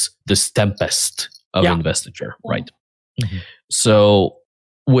now this tempest of investiture, right? So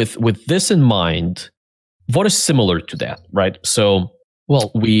with this in mind, what is similar to that, right? So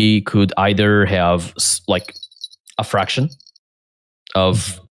we could either have like a fraction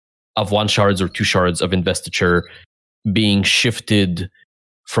of 1 shards or 2 shards of investiture being shifted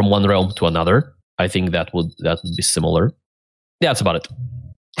from one realm to another. I think that would be similar. Yeah, that's about it.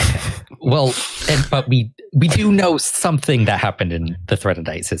 Well, but we do know something that happened in the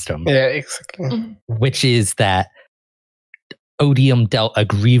Threnodite system. Yeah, exactly. Which is that Odium dealt a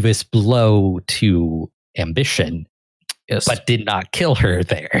grievous blow to Ambition, but did not kill her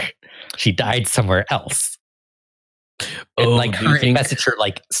there. She died somewhere else. And like her investiture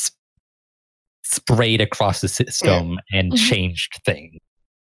like sprayed across the system and changed things.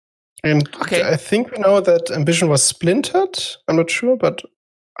 And I think we know that Ambition was splintered. I'm not sure, but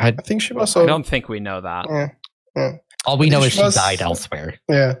I think she was. I don't think we know that. All we know is she died elsewhere.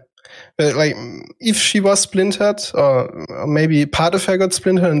 Yeah, but like if she was splintered, or maybe part of her got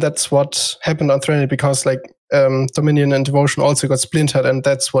splintered, and that's what happened on Threnody, because like Dominion and Devotion also got splintered, and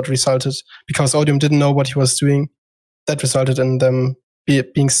that's what resulted because Odium didn't know what he was doing. That resulted in them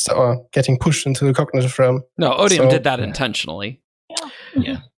getting pushed into the cognitive realm. No, Odium did that intentionally.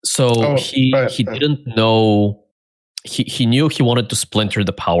 Yeah. So he didn't know. He knew he wanted to splinter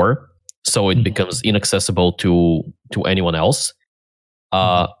the power, so it becomes inaccessible to anyone else.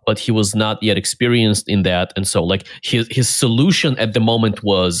 But he was not yet experienced in that, and so like his solution at the moment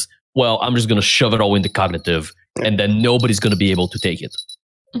was, well, I'm just going to shove it all into cognitive, and then nobody's going to be able to take it.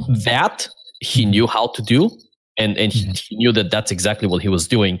 That he knew how to do, and he knew that that's exactly what he was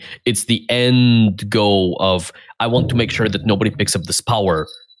doing. It's the end goal of, I want to make sure that nobody picks up this power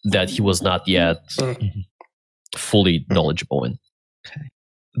that he was not yet fully knowledgeable in. Okay.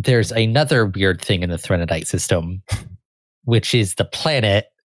 There's another weird thing in the Threnodite system, which is the planet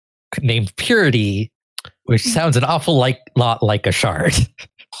named Purity, which sounds an awful lot like a shard.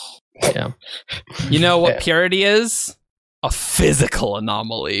 Yeah. You know what Purity is? A physical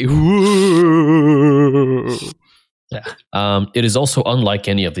anomaly. Yeah. It is also unlike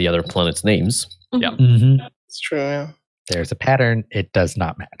any of the other planets' names. Yeah. It's true, yeah. There's a pattern. It does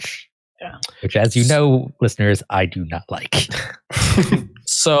not match. Yeah. Which, as you know, listeners, I do not like.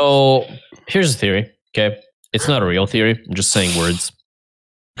 So, here's a theory, okay? It's not a real theory. I'm just saying words.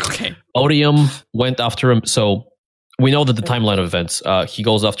 Okay. Odium went after him. So, we know that the timeline of events, he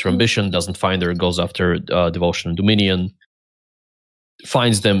goes after Ambition, doesn't find her, goes after Devotion and Dominion,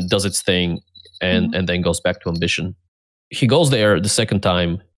 finds them, does its thing, and then goes back to Ambition. He goes there the second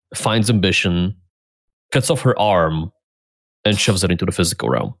time, finds Ambition, cuts off her arm, and shoves it into the physical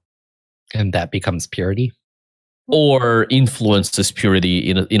realm. And that becomes Purity? Or influences Purity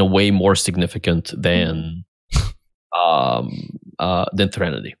in a way more significant than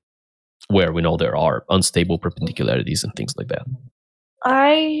Threnody, where we know there are unstable perpendicularities and things like that.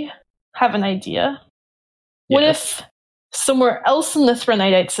 I have an idea. What if somewhere else in the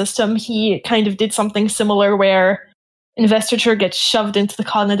Threnodite system, he kind of did something similar where investiture gets shoved into the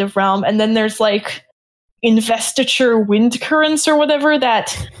cognitive realm, and then there's like investiture wind currents or whatever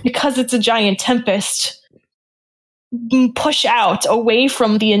that, because it's a giant tempest, push out away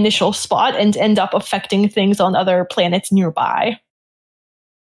from the initial spot and end up affecting things on other planets nearby.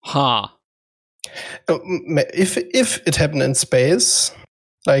 Huh. If it happened in space,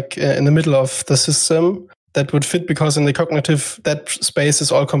 like in the middle of the system, that would fit because in the cognitive, that space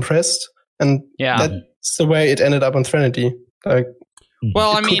is all compressed, and that's the way it ended up on Threnody. Like,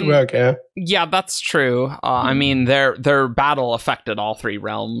 well, I mean, work, yeah, that's true. I mean, their battle affected all three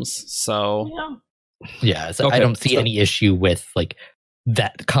realms, so so I don't see any issue with like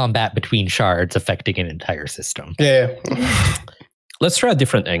that combat between shards affecting an entire system. Yeah. Let's try a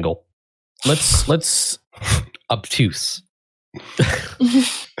different angle. Let's obtuse.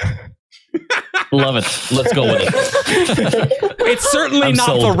 Love it. Let's go with it. It's certainly not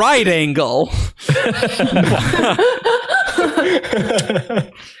sold. The right angle.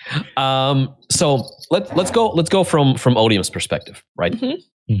 So let's go from Odium's perspective, right?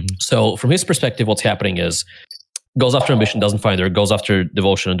 Mm-hmm. Mm-hmm. So from his perspective, what's happening is goes after Ambition, doesn't find her, goes after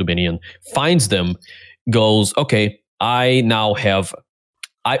Devotion and Dominion, finds them, goes, okay, I now have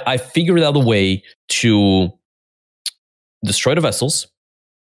I figured out a way to destroy the vessels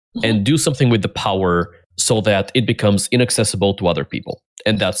and do something with the power so that it becomes inaccessible to other people.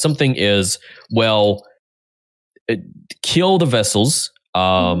 And that something is, well, kill the vessels.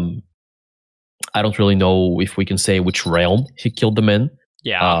 I don't really know if we can say which realm he killed them in.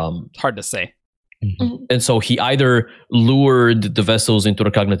 Yeah, it's hard to say. And so he either lured the vessels into the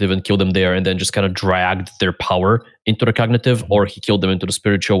cognitive and killed them there and then just kind of dragged their power into the cognitive, or he killed them into the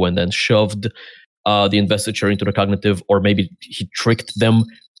spiritual and then shoved the investiture into the cognitive, or maybe he tricked them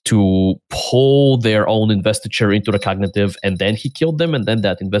to pull their own investiture into the cognitive and then he killed them and then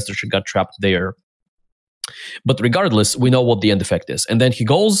that investiture got trapped there. But regardless, we know what the end effect is. And then he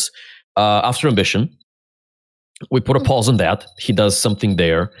goes after Ambition. We put a pause on that. He does something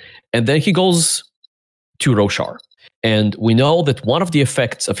there. And then he goes to Roshar. And we know that one of the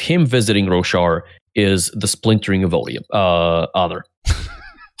effects of him visiting Roshar is the splintering of Odium, Honor.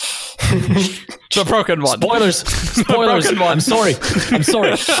 The broken one. Spoilers. Broken one. I'm sorry.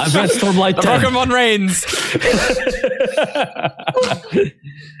 I've read Stormlight 10. The broken one reigns.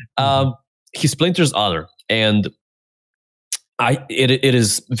 He splinters Honor. And it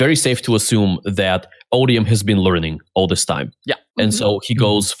is very safe to assume that Odium has been learning all this time. Yeah. And so he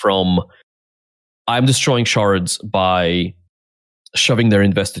goes from, I'm destroying shards by shoving their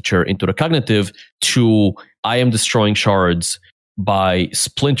investiture into the cognitive, to I am destroying shards by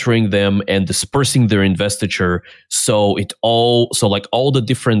splintering them and dispersing their investiture. So all the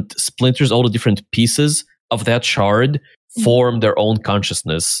different splinters, all the different pieces of that shard form their own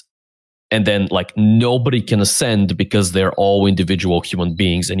consciousness. And then like nobody can ascend because they're all individual human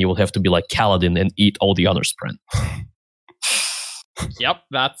beings, and you will have to be like Kaladin and eat all the honor sprint.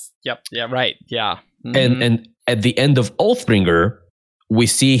 Right. Yeah. Mm-hmm. And at the end of Oathbringer, we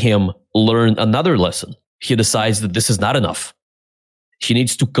see him learn another lesson. He decides that this is not enough. He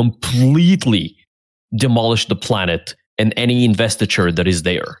needs to completely demolish the planet and any investiture that is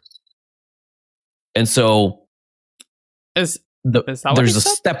there. And so is that there's a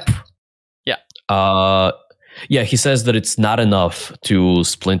step. Yeah. He says that it's not enough to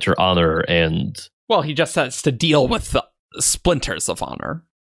splinter honor and... Well, he just says to deal with the splinters of honor.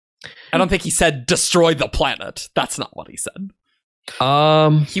 I don't think he said destroy the planet. That's not what he said.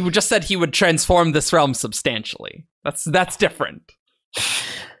 He just said he would transform this realm substantially. That's different.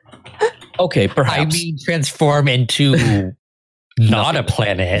 Okay, perhaps. I mean, transform into not a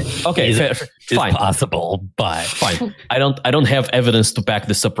planet. Okay, is fine. Possible, but fine. I don't have evidence to back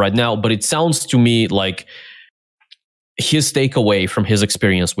this up right now, but it sounds to me like his takeaway from his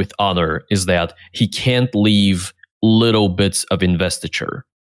experience with honor is that he can't leave little bits of investiture.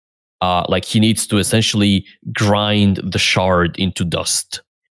 Like he needs to essentially grind the shard into dust.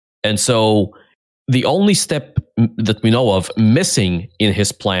 And so the only step that we know of missing in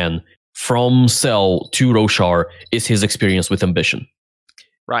his plan from Cell to Roshar is his experience with Ambition.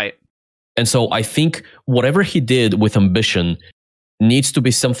 Right. And so I think whatever he did with Ambition needs to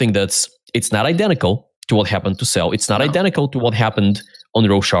be something it's not identical to what happened to Cell. It's not identical to what happened on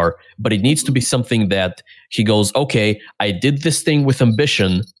Roshar, but it needs to be something that he goes, okay, I did this thing with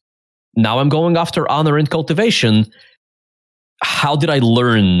Ambition. Now I'm going after honor and cultivation. How did I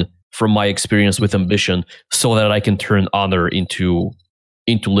learn from my experience with Ambition so that I can turn honor into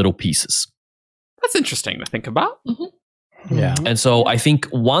little pieces? That's interesting to think about. Mm-hmm. Yeah. And so I think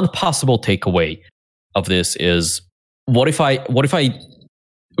one possible takeaway of this is what if I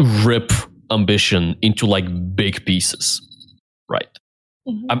rip Ambition into like big pieces, right?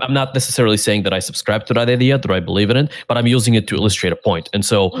 Mm-hmm. I'm not necessarily saying that I subscribe to that idea, that I believe in it, but I'm using it to illustrate a point. And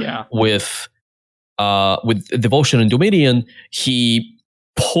so with Devotion and Dominion, he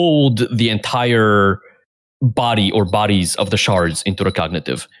pulled the entire body or bodies of the shards into the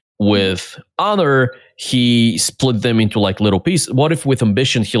cognitive. with Honor, he split them into like little pieces. What if with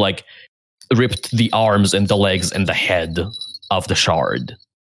Ambition, he like ripped the arms and the legs and the head of the shard?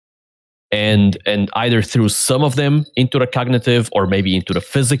 And either threw some of them into the cognitive or maybe into the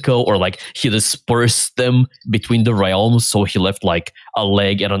physical, or like he dispersed them between the realms. So he left like a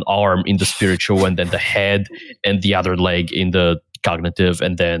leg and an arm in the spiritual, and then the head and the other leg in the cognitive,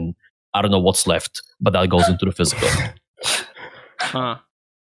 and then I don't know what's left, but that goes into the physical. Huh.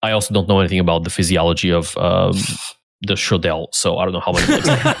 I also don't know anything about the physiology of the Shodel, so I don't know how many legs.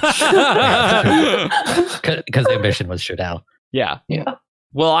 Because the Ambition was Shodel. Yeah.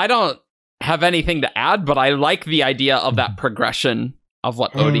 Well, I don't have anything to add, but I like the idea of that progression of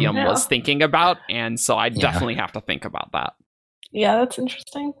what Odium was thinking about, and so I definitely have to think about that. Yeah, that's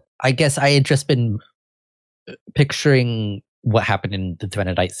interesting. I guess I had just been picturing what happened in the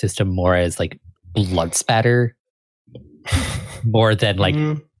Drenadite system more as like blood spatter, more than like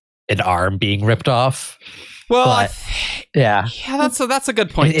an arm being ripped off. Well, but, yeah, that's a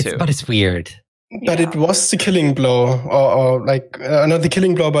good point too. But it's weird. But it was the killing blow, or like not the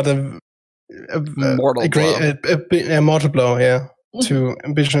killing blow, but a mortal blow. A mortal blow, to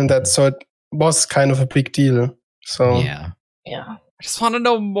Ambition. That so it was kind of a big deal. So yeah. I just want to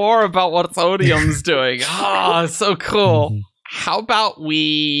know more about what Odium's doing. So cool. How about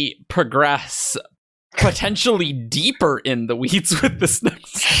we progress potentially deeper in the weeds with this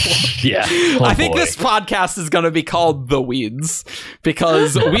next one? Yeah. I think this podcast is going to be called The Weeds,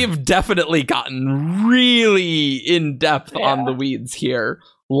 because we've definitely gotten really in depth on the weeds here,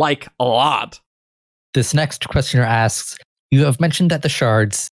 like a lot. This next questioner asks, you have mentioned that the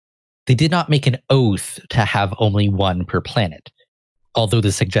shards, they did not make an oath to have only one per planet, although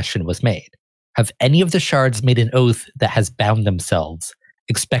the suggestion was made. Have any of the shards made an oath that has bound themselves,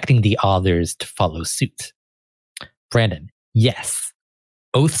 expecting the others to follow suit? Brandon, yes.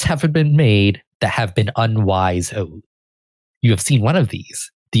 Oaths have been made that have been unwise oaths. You have seen one of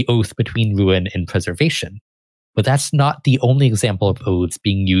these, the oath between ruin and preservation. But that's not the only example of oaths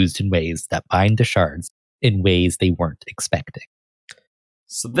being used in ways that bind the shards in ways they weren't expecting.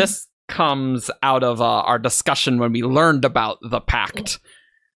 So this comes out of our discussion when we learned about the pact.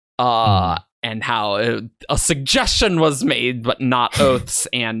 And how a suggestion was made, but not oaths,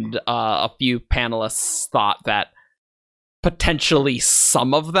 and a few panelists thought that potentially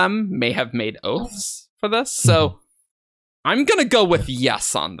some of them may have made oaths for this. So I'm going to go with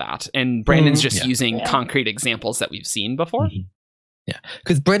yes on that. And Brandon's just using concrete examples that we've seen before. Yeah,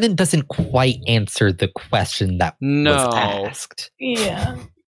 because Brandon doesn't quite answer the question that was asked. Yeah.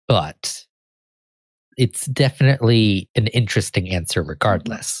 But it's definitely an interesting answer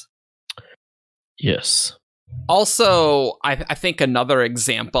regardless. Yes. Also, I think another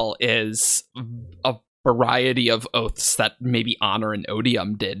example is a variety of oaths that maybe Honor and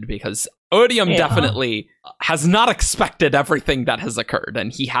Odium did, because Odium definitely has not expected everything that has occurred,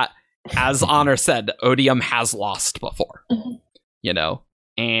 and he had, as Honor said, Odium has lost before,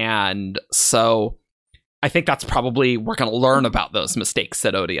 and so I think that's probably, we're going to learn about those mistakes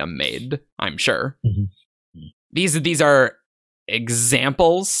that Odium made, I'm sure. These are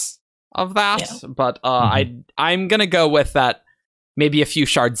examples of that, but I'm gonna go with that. Maybe a few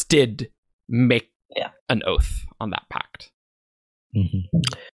shards did make an oath on that pact.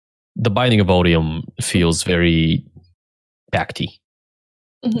 The binding of Odium feels very pacty,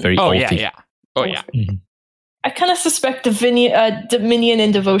 very oathy. I kind of suspect Dominion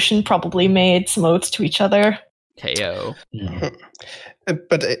and Devotion probably made some oaths to each other. KO.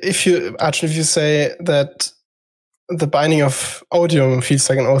 But if you say that the binding of Odium feels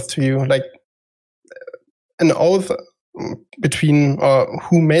like an oath to you, like an oath between,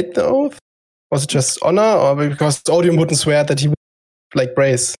 who made the oath? Was it just Honor, or because Odium wouldn't swear that he would like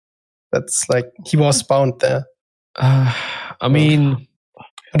Brace? That's like, he was bound there. I mean,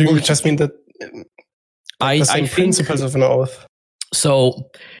 or do you just mean that the same principles of an oath? So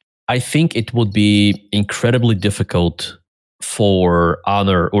I think it would be incredibly difficult for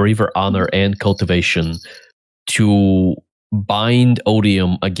Honor, or even Honor and Cultivation, to bind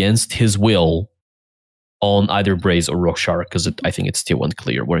Odium against his will on either Braze or Roshar, because I think it's still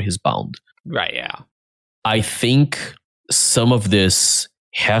unclear where he's bound. Right, yeah. I think some of this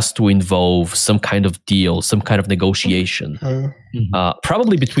has to involve some kind of deal, some kind of negotiation,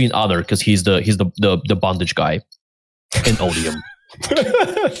 probably between Honor, because he's the bondage guy, and Odium.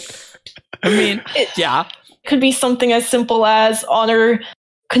 I mean, it could be something as simple as Honor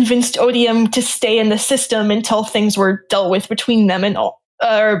convinced Odium to stay in the system until things were dealt with between them,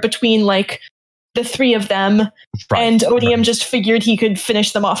 or between like the three of them, and Odium just figured he could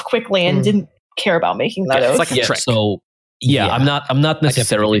finish them off quickly and didn't care about making that oath. It's like a trick. So Yeah, I'm not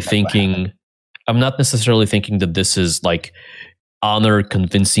necessarily thinking. I'm not necessarily thinking that this is like Honor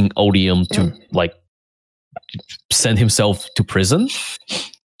convincing Odium to like send himself to prison,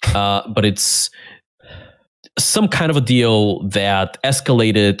 but it's some kind of a deal that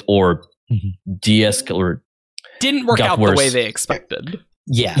escalated or de-escalated, or didn't work out worse. The way they expected.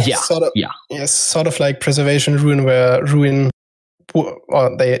 Yeah. Yes, sort of like Preservation Ruin, where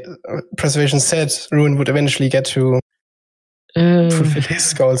Preservation said Ruin would eventually get to fulfill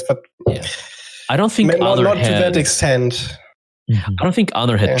his goals, but I don't think Honor not to that extent. I don't think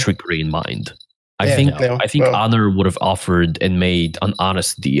Honor had trickery in mind. I think Honor would have offered and made an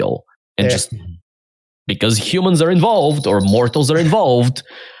honest deal, and just because humans are involved or mortals are involved,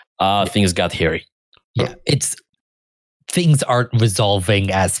 things got hairy. Yeah, things aren't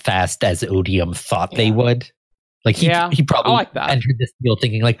resolving as fast as Odium thought they would. Like he probably like entered this deal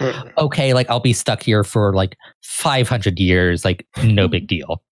thinking like, okay, like I'll be stuck here for like 500 years, like no big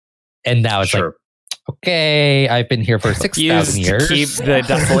deal. And now it's like, okay, I've been here for 6,000 years. Keep the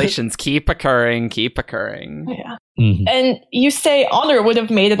desolations keep occurring. Yeah. And you say Honor would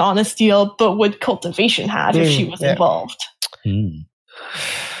have made an honest deal, but would Cultivation have if she was involved?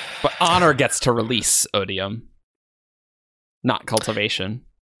 But Honor gets to release Odium, not Cultivation.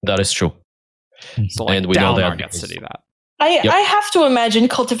 That is true. So like, and we know that gets to do that. I have to imagine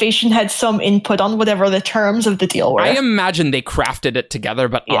Cultivation had some input on whatever the terms of the deal were. I imagine they crafted it together,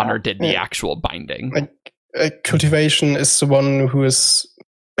 but Honor did the actual binding. Like Cultivation is the one who is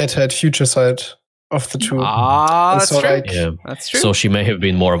better at future side of the two. That's true. That's true. So she may have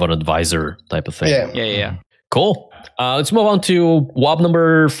been more of an advisor type of thing. Yeah. Cool. Let's move on to WAB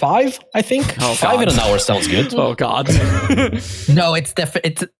number 5, I think. 5 in an hour sounds good. Oh, God. No, it's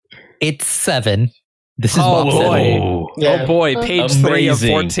 7. This is WAB 7. Oh boy, page 3 of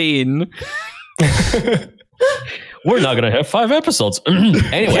 14. We're not going to have 5 episodes.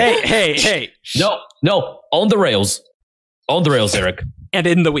 Anyway. Hey. No. On the rails. On the rails, Eric. And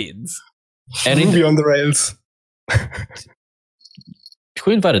in the weeds. And movie on the rails.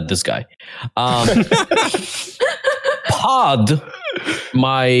 Who invited this guy? Pod,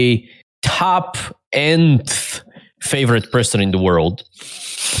 my top nth favorite person in the world,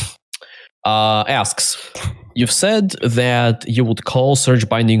 asks, you've said that you would call Surge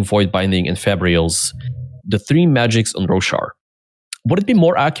Binding, Void Binding, and Fabrials the 3 magics on Roshar. Would it be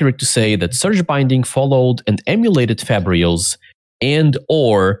more accurate to say that Surge Binding followed and emulated Fabrials, and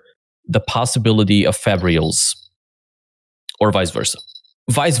or the possibility of Fabrials, or vice versa?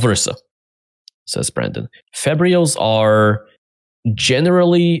 Vice versa, says Brandon. Fabrials are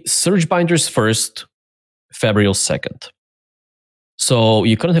generally Surge Binders first, Fabrials second. So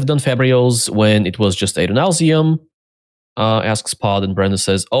you couldn't have done Fabrials when it was just Adonalsium, asks Pod, and Brandon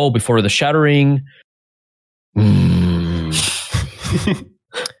says, before the Shattering.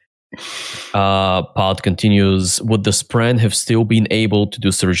 Pod continues, would the Spren have still been able to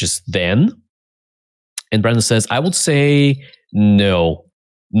do Surges then? And Brandon says, I would say no.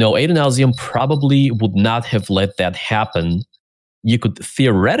 No, Adonalsium probably would not have let that happen. You could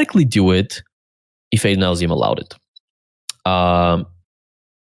theoretically do it if Adonalsium allowed it. Pod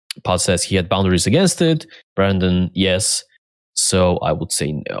says he had boundaries against it. Brandon, yes. So I would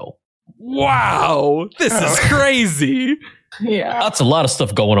say no. Wow, this is crazy. That's a lot of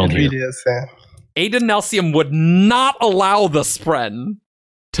stuff going on here. Really is, Adonalsium would not allow the Spren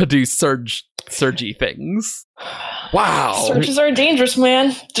to do surgy things. Wow. Surges are dangerous,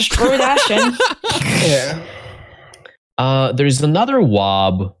 man. Destroy Ashen. There's another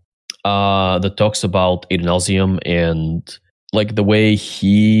WAB that talks about Adonalsium and like the way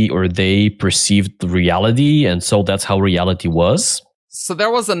he or they perceived reality, and so that's how reality was. So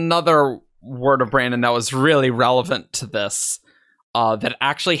there was another word of Brandon that was really relevant to this that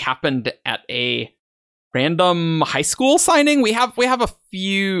actually happened at a random high school signing. We have a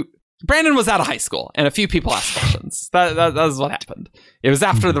few. Brandon was at a high school, and a few people asked questions. That is what happened. It was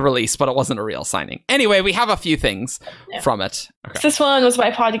after the release, but it wasn't a real signing. Anyway, we have a few things from it. Okay. This one was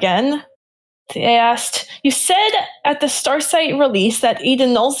by Pod again. They asked, you said at the Starsight release that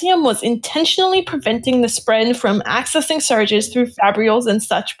Adonalsium was intentionally preventing the Spren from accessing surges through Fabrials and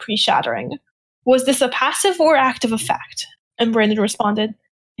such pre-shattering. Was this a passive or active effect? And Brandon responded,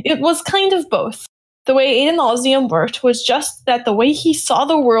 it was kind of both. The way Adonalsium worked was just that the way he saw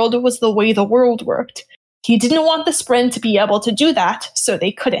the world was the way the world worked. He didn't want the Spren to be able to do that, so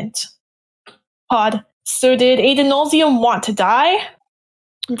they couldn't. Pod, so did Adonalsium want to die?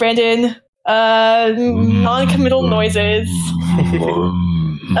 Brandon, non-committal noises.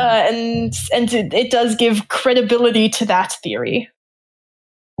 And it does give credibility to that theory.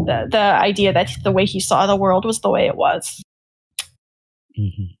 The idea that the way he saw the world was the way it was.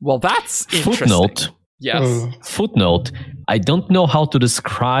 Well, that's interesting. Footnote. Yes. Footnote. I don't know how to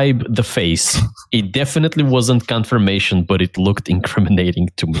describe the face. It definitely wasn't confirmation, but it looked incriminating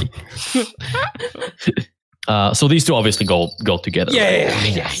to me. So these two obviously go together. Yeah.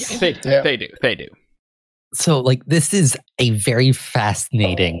 They do. So, like, this is a very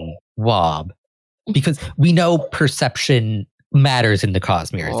fascinating wob because we know perception matters in the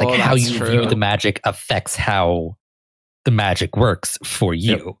Cosmere. Like, how you view the magic affects how the magic works for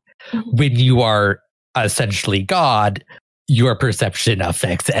you. Yep. When you are essentially God, your perception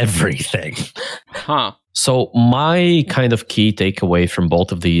affects everything. Huh. So my kind of key takeaway from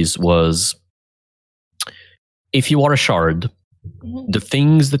both of these was, if you are a shard, the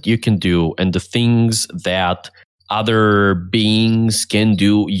things that you can do and the things that other beings can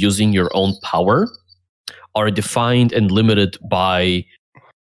do using your own power are defined and limited by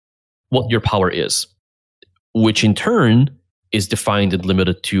what your power is, which in turn is defined and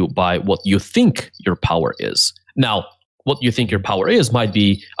limited to by what you think your power is. Now, what you think your power is might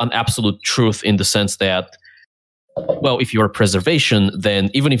be an absolute truth in the sense that, well, if you're preservation, then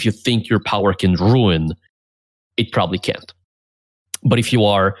even if you think your power can ruin, it probably can't. But if you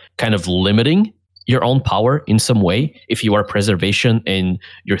are kind of limiting your own power in some way, if you are preservation and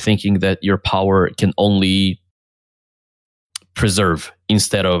you're thinking that your power can only preserve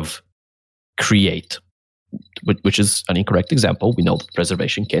instead of create, which is an incorrect example. We know that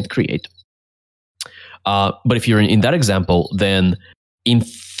preservation can't create. But if you're in that example, then in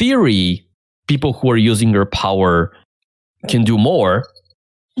theory, people who are using your power can do more,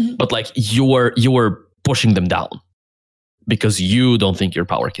 but like you're pushing them down because you don't think your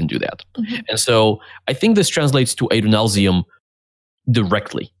power can do that. And so I think this translates to Adonalsium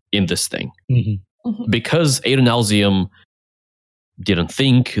directly in this thing. Because Adonalsium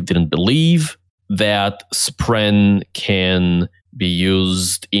didn't believe that Spren can be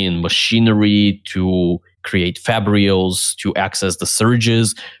used in machinery to create fabrials, to access the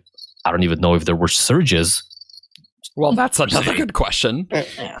surges. I don't even know if there were surges. Well, that's another good question.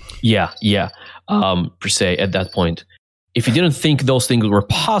 Yeah. Per se, at that point. If you didn't think those things were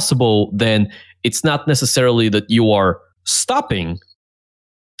possible, then it's not necessarily that you are stopping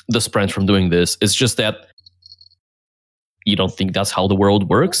the Spren from doing this. It's just that you don't think that's how the world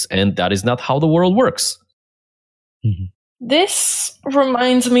works, and that is not how the world works. This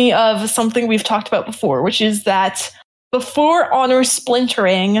reminds me of something we've talked about before, which is that before honor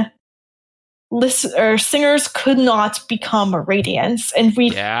splintering, singers could not become radiants. And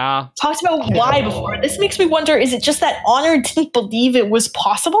we talked about why before. This makes me wonder, is it just that honor didn't believe it was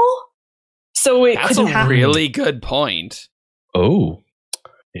possible? So it couldn't happen? That's a really good point. Oh.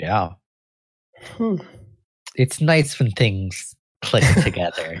 Yeah. It's nice when things click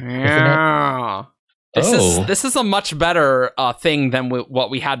together. Yeah. This is a much better thing than what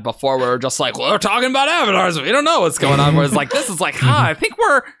we had before. Where we're just like, we're talking about avatars. We don't know what's going on. Whereas like this is like, I think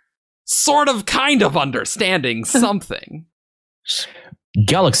we're sort of kind of understanding something.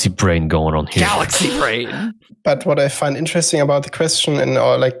 Galaxy brain going on here. Galaxy brain. But what I find interesting about the question and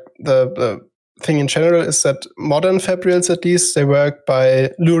or like the thing in general is that modern fabrials, at least, they work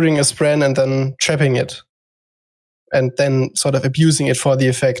by luring a Spren and then trapping it. And then sort of abusing it for the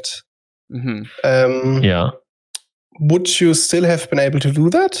effect. Would you still have been able to do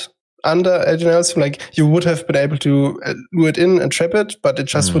that under Adonalsium? Like you would have been able to lure it in and trap it, but it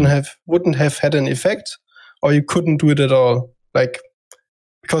just wouldn't have had an effect, or you couldn't do it at all. Like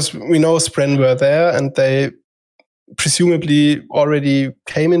because we know Spren were there and they presumably already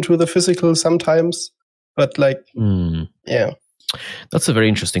came into the physical sometimes, but like that's a very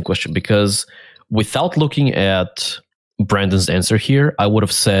interesting question because without looking at Brandon's answer here, I would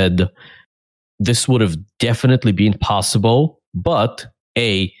have said this would have definitely been possible, but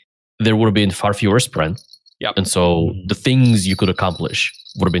A, there would have been far fewer Spren. Yep. And so the things you could accomplish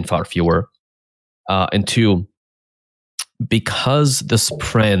would have been far fewer. And two, because the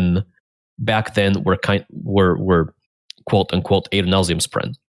Spren back then were quote unquote Adonalsium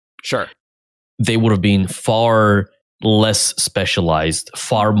Spren. Sure. They would have been far less specialized,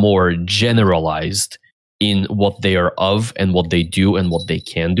 far more generalized in what they are of and what they do and what they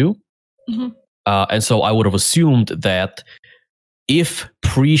can do. And so I would have assumed that if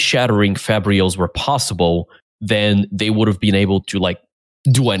pre-shattering fabrials were possible, then they would have been able to like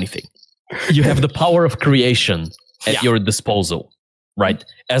do anything. You have the power of creation at your disposal, right?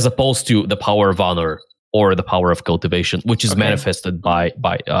 As opposed to the power of honor or the power of cultivation, which is manifested by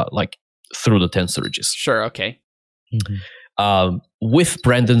like through the 10 surges. Sure. Okay. With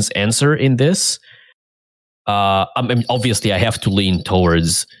Brandon's answer in this, I mean, obviously I have to lean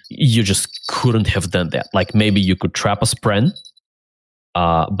towards you just couldn't have done that. Like maybe you could trap a Spren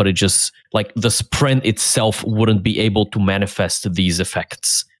but it just like the spren itself wouldn't be able to manifest these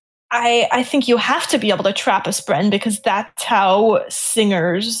effects. I think you have to be able to trap a spren because that's how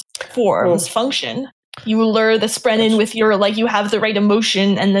singers' forms function. You lure the spren in with your, like, you have the right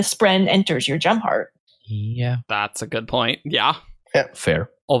emotion and the spren enters your gem heart. Yeah. That's a good point. Yeah. Fair.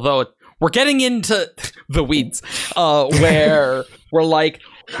 Although we're getting into the weeds, where we're like,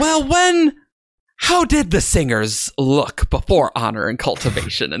 well, how did the singers look before honor and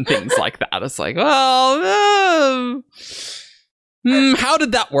cultivation and things like that? It's like, well, how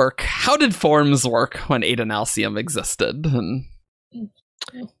did that work? How did forms work when Adonalsium existed? And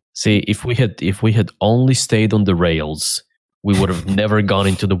see, if we had only stayed on the rails, we would have never gone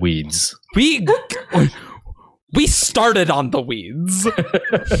into the weeds. We started on the weeds.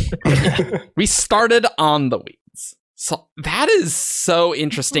 We started on the weeds. So that is so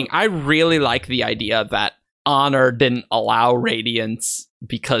interesting. I really like the idea that honor didn't allow radiance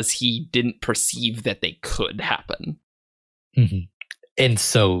because he didn't perceive that they could happen. Mm-hmm. And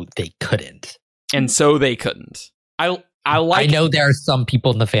so they couldn't. I know there are some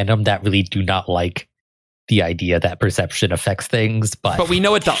people in the fandom that really do not like the idea that perception affects things, but we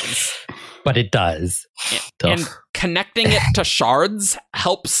know it does. But it does. And connecting it to shards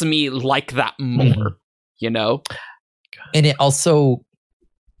helps me like that more, you know? And it also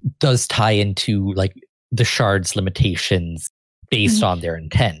does tie into like the shards' limitations based on their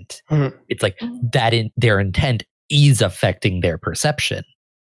intent. Mm-hmm. It's like that their intent is affecting their perception.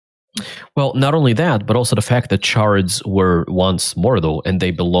 Well, not only that, but also the fact that shards were once Mordor and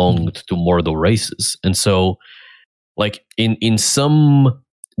they belonged to Mordor races. And so, like, in some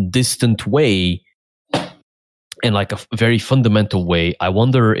distant way, in like a very fundamental way, I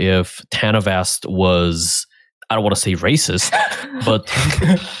wonder if Tanavast was, I don't want to say racist, but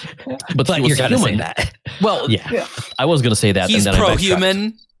he was you're gonna human. say that. Well, yeah, I was going to say that. He's and then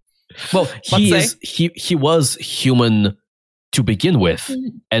pro-human. Well, he was human to begin with.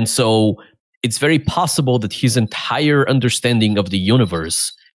 And so it's very possible that his entire understanding of the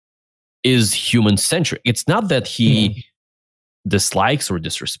universe is human-centric. It's not that he dislikes or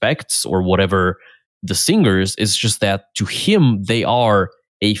disrespects or whatever the singers, it's just that to him, they are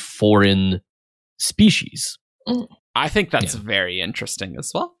a foreign species. I think that's very interesting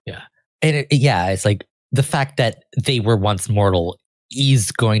as well. Yeah. And it's like the fact that they were once mortal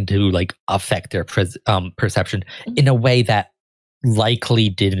is going to like affect their perception in a way that likely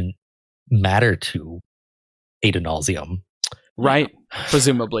didn't matter to Adonalsium. Right.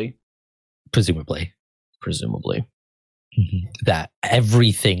 Presumably. Mm-hmm. That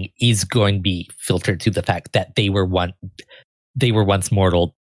everything is going to be filtered to the fact that they were once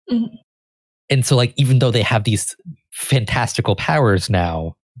mortal. Mm-hmm. And so like even though they have these fantastical powers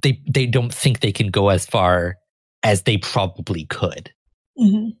now, they don't think they can go as far as they probably could.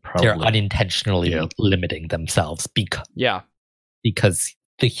 Mm-hmm. They're unintentionally limiting themselves because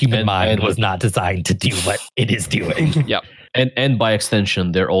the human mind was not designed to do what it is doing. Yep. And by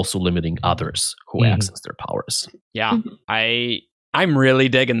extension, they're also limiting others who access their powers. Yeah. I'm really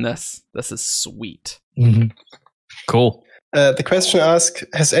digging this. This is sweet. Mm-hmm. Cool. The question asks,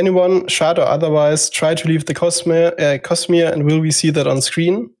 has anyone, shard or otherwise, tried to leave the Cosmere, and will we see that on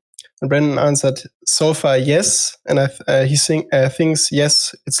screen? And Brandon answered, so far, yes. And he thinks,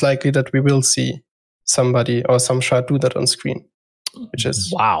 yes, it's likely that we will see somebody or some shard do that on screen. Which is...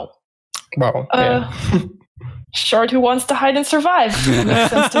 Wow. Yeah. Shard who wants to hide and survive.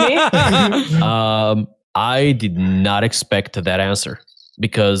 Makes sense to me. I did not expect that answer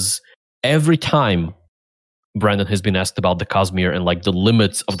because every time Brandon has been asked about the Cosmere and like the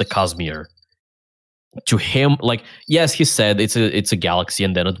limits of the Cosmere, to him, like, yes, he said it's a galaxy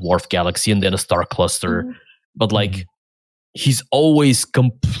and then a dwarf galaxy and then a star cluster, but like he's always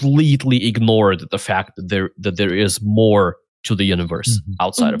completely ignored the fact that there is more to the universe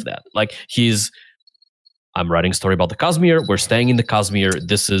outside of that. Like I'm writing a story about the Cosmere. We're staying in the Cosmere.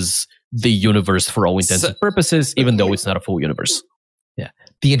 This is the universe for all intents and purposes, even though it's not a full universe. Yeah.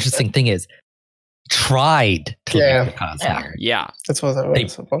 The interesting thing is, tried to leave the Cosmere. Yeah. That's what I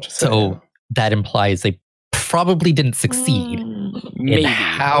was about to say. So that implies they probably didn't succeed. Maybe. And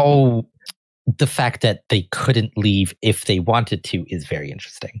how the fact that they couldn't leave if they wanted to is very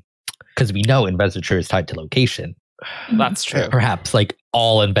interesting. Because we know investiture is tied to location. That's true. Perhaps like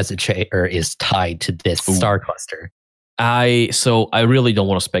all investiture is tied to this star cluster. So I really don't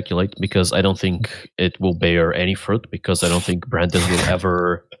want to speculate because I don't think it will bear any fruit because I don't think Brandon will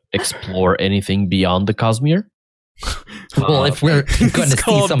ever explore anything beyond the Cosmere. Well, if we're going to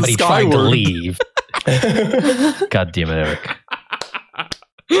see somebody trying to leave. God damn it,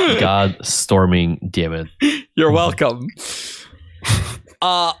 Eric. God storming, damn it. You're welcome.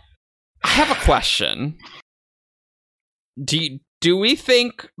 I have a question. Do we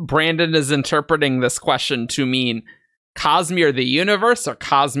think Brandon is interpreting this question to mean Cosmere the universe or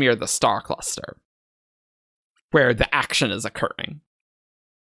Cosmere the star cluster, where the action is occurring?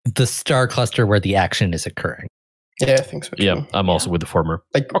 The star cluster where the action is occurring. Yeah, I think so. Too. Yeah, I'm also with the former.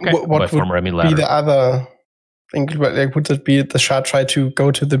 Like, Okay. what By would former, I mean be latter. the other thing? Like, would it be the shard try to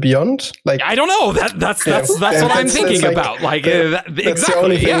go to the beyond? Like, I don't know. That's what I'm thinking like about. Like, that's exactly. the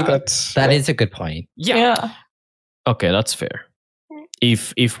only thing Yeah. That is a good point. Yeah. Okay, that's fair.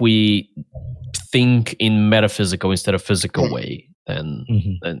 If we think in metaphysical instead of physical way, then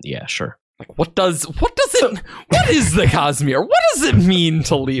yeah, sure. Like, what is the Cosmere? What does it mean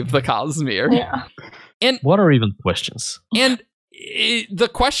to leave the Cosmere? Yeah. And What are even questions? the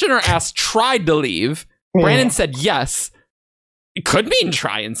questioner asked, tried to leave. Brandon said yes. It could mean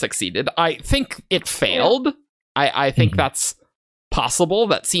try and succeeded. I think it failed. I think that's possible.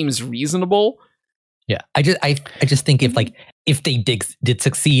 That seems reasonable. Yeah, I just think if they did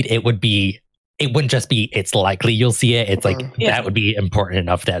succeed, it wouldn't just be it's likely you'll see it. It's like that would be important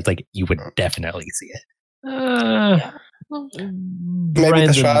enough that it's like you would definitely see it. Maybe Brandon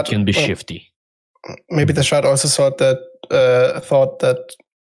the shard can be shifty. Maybe the shard also thought that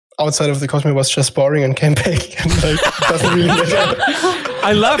outside of the Cosmere was just boring and came back and like doesn't really matter.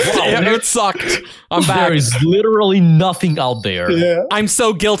 I left. It sucked. I'm back. There is literally nothing out there. Yeah. I'm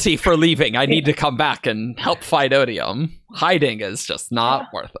so guilty for leaving. I need to come back and help fight Odium. Hiding is just not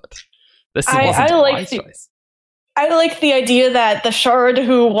worth it. This wasn't a wise choice. I like the idea that the shard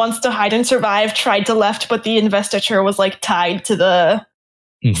who wants to hide and survive tried to left, but the investiture was like tied to the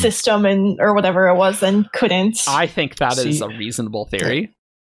system or whatever it was and couldn't. I think that is a reasonable theory.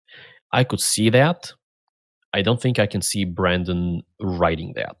 I could see that. I don't think I can see Brandon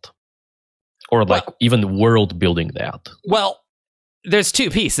writing that. Or like even world building that. Well, there's two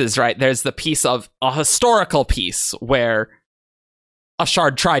pieces, right? There's the piece of a historical piece where a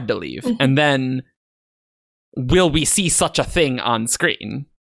shard tried to leave, and then will we see such a thing on screen?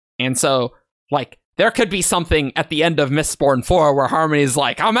 And so, like, there could be something at the end of Mistborn 4 where Harmony's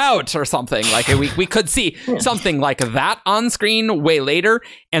like, I'm out, or something. Like, we could see something like that on screen way later,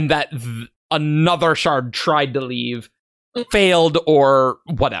 and that another shard tried to leave, failed, or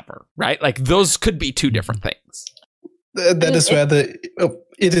whatever, right? Like, those could be two different things. That is where the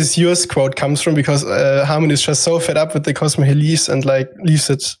 "it is yours" quote comes from, because Harmony is just so fed up with the Cosmere he leaves and like leaves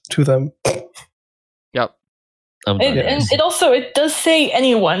it to them. Yep. And it does say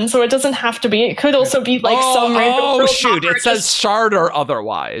anyone, so it doesn't have to be. It could also be like some random. Oh shoot! It says shard or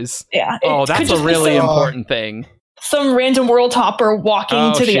otherwise. Yeah. Oh, that's a really important thing. Some random world hopper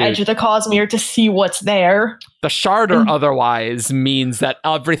walking to the edge of the Cosmere to see what's there. The shard or otherwise means that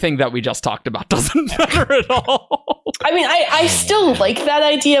everything that we just talked about doesn't matter at all. I mean, I still like that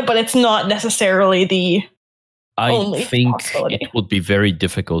idea, but it's not necessarily the only possibility. It would be very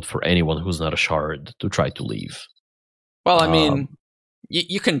difficult for anyone who's not a shard to try to leave. Well, I mean,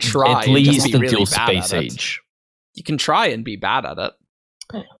 you can try. At least until really space age. You can try and be bad at it.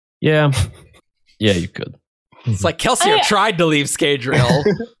 Yeah. Yeah, you could. It's like Kelsier tried to leave Scadrial,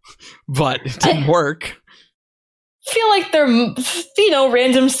 but it didn't work. I feel like they're,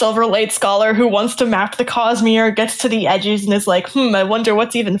 random Silverlight scholar who wants to map the Cosmere, gets to the edges and is like, I wonder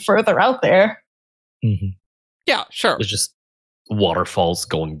what's even further out there. Yeah, sure. There's just waterfalls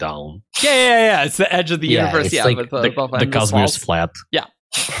going down. Yeah. It's the edge of the universe. Yeah, like with the Cosmere's flat. Yeah.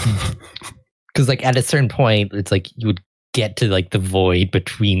 Because like at a certain point, it's like you would get to like the void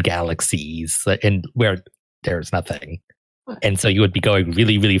between galaxies and where there's nothing. And so you would be going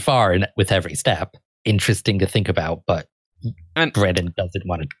really, really far with every step. Interesting to think about, but Brandon doesn't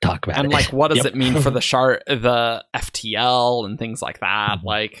want to talk about it. And like, what does it mean for the shard, the FTL and things like that?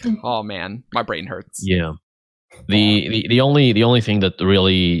 Like, oh man, my brain hurts. Yeah. The only thing that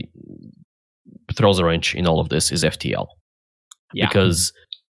really throws a wrench in all of this is FTL. Yeah. Because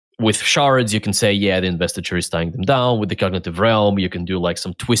with shards, you can say, the investiture is tying them down. With the cognitive realm, you can do like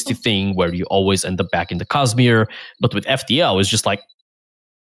some twisty thing where you always end up back in the Cosmere. But with FTL, it's just like,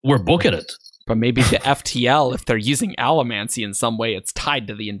 we're booking it. But maybe the FTL, if they're using Allomancy in some way, it's tied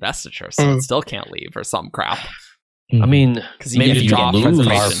to the investiture, so it still can't leave or some crap. I mean, because maybe you can lose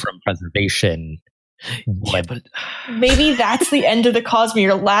far from preservation. Yeah, but maybe that's the end of the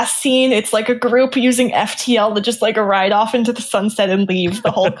Cosmere. Last scene, it's like a group using FTL to just like ride off into the sunset and leave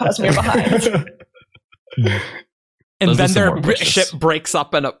the whole Cosmere behind. And then their ship breaks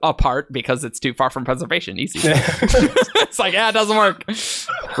up and apart because it's too far from preservation. Easy. It's like, it doesn't work.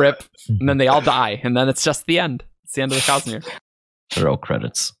 Rip. And then they all die. And then it's just the end. It's the end of the Cosmere. Roll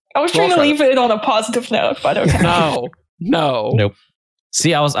credits. I was trying to leave it on a positive note, but okay. No. Nope.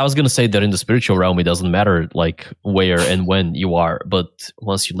 See, I was gonna say that in the spiritual realm, it doesn't matter like where and when you are, but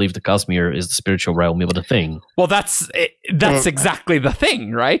once you leave the Cosmere, is the spiritual realm even a thing? Well, that's exactly the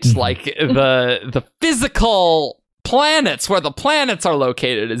thing, right? Like the physical planets, where the planets are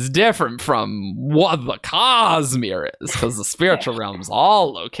located, is different from what the Cosmere is, because the spiritual realm's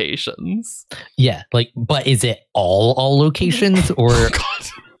all locations. Yeah, like, but is it all locations, or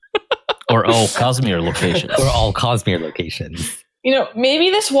or all Cosmere locations, or all Cosmere locations? You know,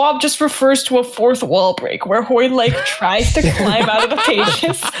 maybe this WoB just refers to a fourth wall break where Hoid like tries to climb out of the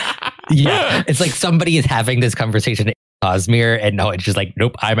pages. Yeah, it's like somebody is having this conversation in Cosmere, and no, it's just like,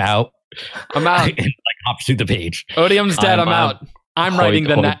 nope, I'm out. I'm out. And like hops through the page. Odium's dead. I'm out. I'm writing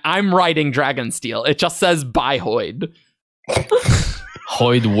Hoid. I'm writing Dragonsteel. It just says bye Hoid.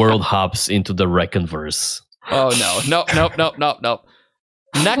 Hoid world hops into the Reckonverse. Oh no! Nope.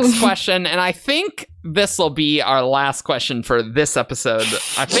 Next question, and I think this will be our last question for this episode.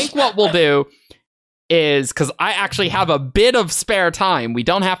 I think what we'll do is, because I actually have a bit of spare time, we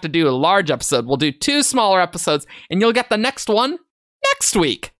don't have to do a large episode. We'll do 2 smaller episodes, and you'll get the next one next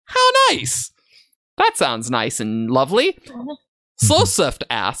week. How nice! That sounds nice and lovely. Slowswift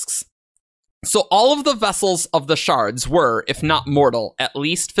asks, so all of the vessels of the shards were, if not mortal, at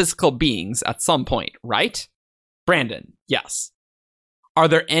least physical beings at some point, right? Brandon, yes. Are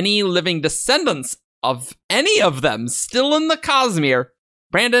there any living descendants of any of them still in the Cosmere?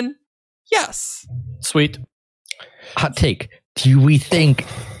 Brandon, yes. Sweet. Hot take. Do we think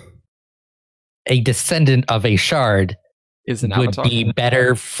a descendant of a shard Is an would avatar. be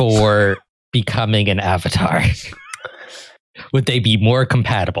better for becoming an avatar? Would they be more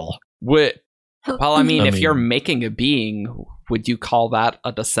compatible? Well, I mean, I if mean- you're making a being, would you call that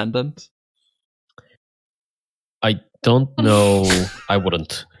a descendant? I don't know. I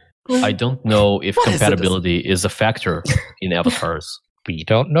wouldn't. I don't know if What is compatibility is a factor in avatars. We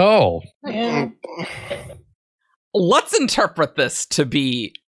don't know. Yeah. Let's interpret this to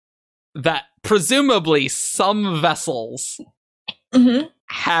be that presumably some vessels Mhm.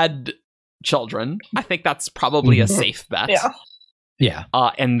 had children. I think that's probably a safe bet. Yeah. Yeah.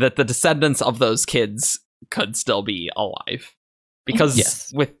 And that the descendants of those kids could still be alive. Because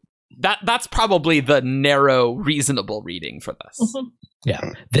Yes. with that's probably the narrow, reasonable reading for this. Mhm. Yeah.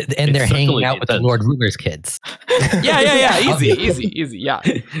 And they're hanging certainly out with the does. Lord Ruler's kids. Yeah. Easy. Yeah.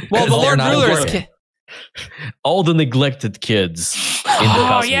 Well, the They're Lord not Ruler's important. All the neglected kids in the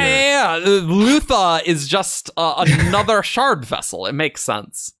Oh, Cosmere. yeah. Lutha is just another shard vessel. It makes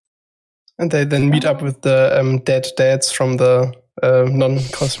sense. And they then meet up with the dead dads from the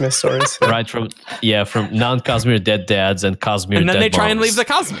non-Cosmere stories. Yeah. Right, from non-Cosmere dead dads and Cosmere And then dead they try and moms. leave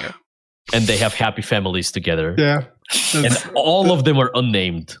the Cosmere. And they have happy families together. Yeah. And That's- all of them are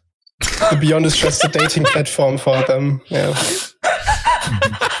unnamed. the Beyond is just a dating platform for them. Yeah.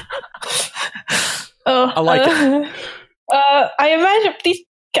 Oh, I like it. I imagine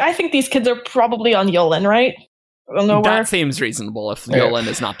I think these kids are probably on Yolen, right? I don't know where. That seems reasonable if Yeah. Yolen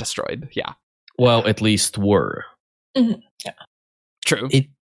is not destroyed. Yeah, Well, at least were. true.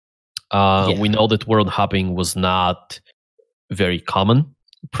 Yeah. We know that world hopping was not very common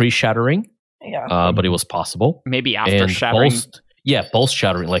pre-shattering, Yeah. but it was possible. Maybe after And shattering.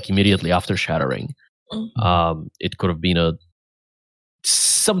 post-shattering, like immediately after shattering. It could have been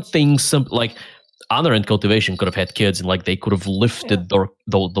something like Honor and Cultivation could have had kids, and like they could have lifted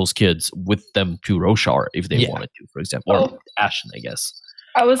those kids with them to Roshar if they wanted to, for example, or Ashen, I guess.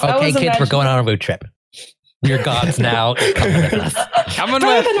 I was Okay, kids, we're going on a road trip. We're gods now. Come with us. Coming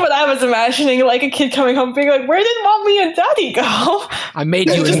Better with. than what I was imagining, like a kid coming home being like, "Where did mommy and daddy go?" I made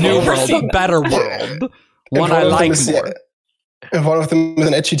you a new world, a better world. One I like more. And one of them is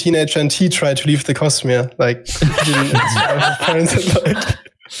an edgy teenager, and he tried to leave the Cosmere. Like, he didn't his parents had like.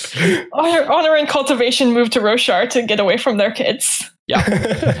 Honor and Cultivation moved to Roshar to get away from their kids.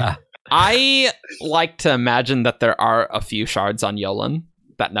 Yeah. I like to imagine that there are a few shards on Yolen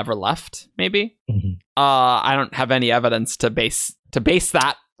that never left, maybe. Mhm. I don't have any evidence to base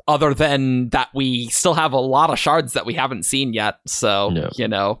that other than that we still have a lot of shards that we haven't seen yet. So, No.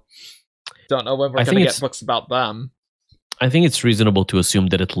 don't know when we're I going to think get it's- books about them. I think it's reasonable to assume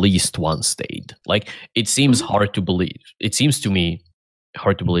that at least one stayed. Like, it seems hard to believe. It seems to me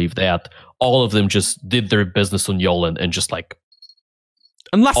hard to believe that all of them just did their business on Yolen and just like,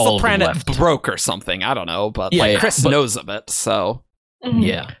 Unless all the of them planet left. broke or something. I don't know. But Yeah, like yeah, Chris but- knows of it. So, Mhm.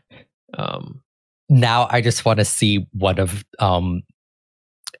 yeah. Now I just want to see one of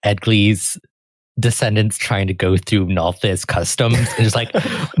Edgley's descendants trying to go through Nalthis customs and just like,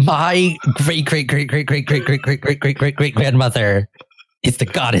 my great grandmother is the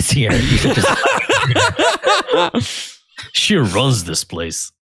goddess here. You should just She runs this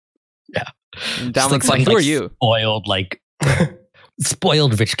place. Downlink's like, who are you?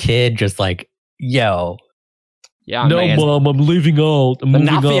 Spoiled rich kid, just like, yo. Yeah, no, man. Mom, I'm leaving out. The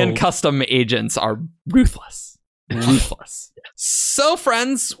Nathian custom agents are ruthless. Ruthless. So,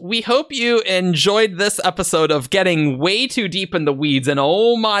 friends, we hope you enjoyed this episode of getting way too deep in the weeds. And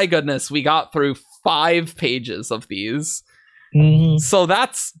oh my goodness, we got through 5 pages of these. Mm-hmm. So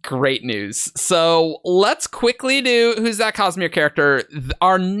that's great news. So let's quickly do Who's That Cosmere Character.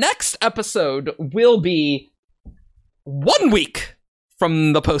 Our next episode will be 1 week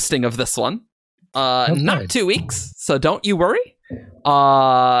from the posting of this one. Not nice. 2 weeks, so don't you worry.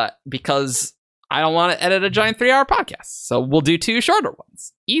 Because I don't want to edit a giant 3-hour podcast. So we'll do 2 shorter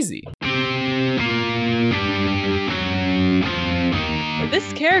ones. Easy.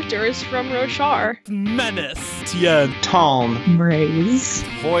 This character is from Roshar. Menace. Tien. Tom. Braze.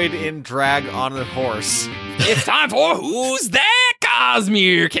 Void in drag on a horse. It's time for Who's That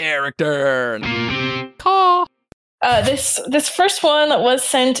Cosmere Character? Caw. This first one was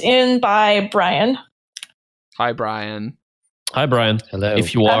sent in by Brian. Hi, Brian. Hi, Brian. Hello.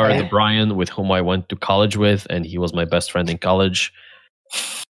 If you are Hi. the Brian with whom I went to college with, and he was my best friend in college,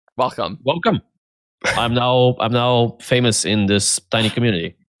 Welcome. welcome. I'm now famous in this tiny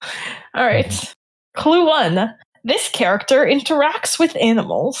community. All right. Clue 1. This character interacts with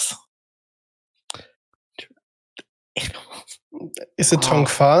animals. Is it Tong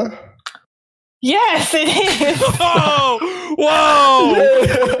Fa? Yes, it is. Oh!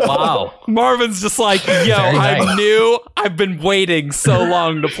 Whoa! Wow. Marvin's just like, yo, Very I nice. knew I've been waiting so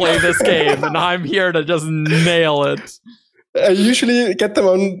long to play this game, and I'm here to just nail it. I usually get them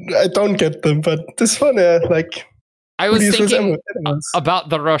on. I don't get them, but this one, like. I was these thinking animals. about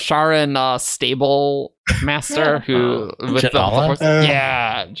the Rosharan stable master who with Janala? horse.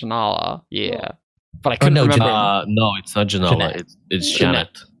 Yeah, Janala. Yeah, but I couldn't no, remember. No, it's not Janela. Jeanette. It's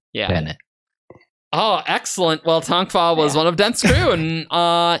Jeanette. Janet. Yeah. Bennett. Oh, excellent. Well, Tongfa was one of Dent's crew in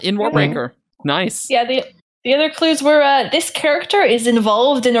Warbreaker. Nice. Yeah, the other clues were this character is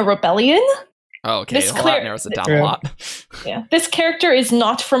involved in a rebellion. Oh, okay. This Well, that narrows it down a Yeah. lot. Yeah. This character is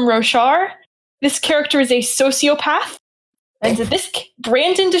not from Roshar. This character is a sociopath. And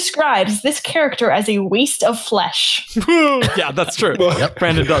Brandon describes this character as a waste of flesh. Yeah, that's true. Well,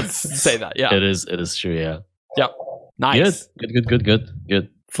 Brandon does say that. Yeah. It is true, yeah. Yep. Nice. Good.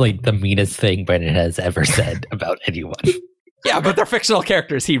 It's like the meanest thing Brennan has ever said about anyone. Yeah, but they're fictional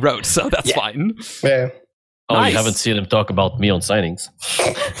characters he wrote, so that's fine. Yeah. Oh, Nice. you haven't seen him talk about me on signings.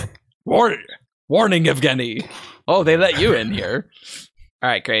 Warning, Evgeny. Oh, they let you in here. All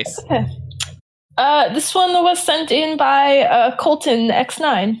right, Grace. This one was sent in by Colton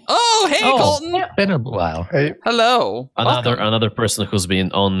X9. Oh, hey, Oh. Colton. Been a while. Hey. Hello. Welcome. Another person who's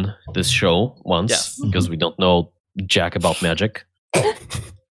been on this show once, Yes. because we don't know jack about magic.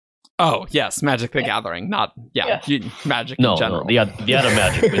 Oh, yes, Magic the Gathering. Not, Magic No, in general. the other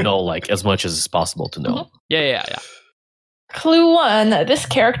magic we know like as much as is possible to know. Yeah. Clue 1. This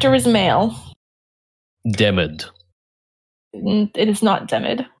character is male. Demid. It is not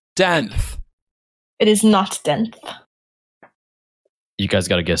Demid. Denth. It is not Denth. You guys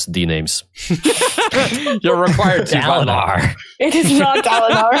gotta guess D names. You're required to. by law. Dalinar. It is not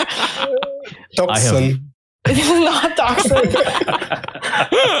Dalinar. Dobson. It is not Doxson.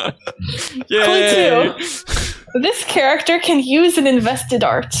 Yay. Clue 2. This character can use an invested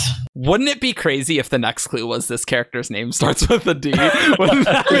art. Wouldn't it be crazy if the next clue was this character's name starts with a D? Wouldn't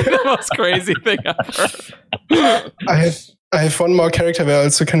that be the most crazy thing ever? I have one more character where I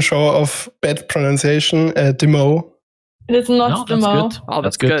also can show off bad pronunciation. Demo. It is not No, that's Demo. good. Oh,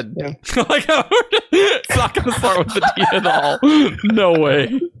 that's good. Yeah. Like, it's not going to start with the D at all. No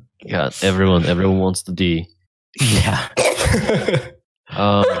way. God, everyone wants the D. Yeah.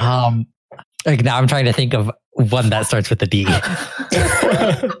 Like now I'm trying to think of one that starts with a D.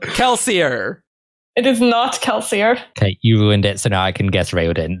 Kelsier. It is not Kelsier. Okay, you ruined it, so now I can guess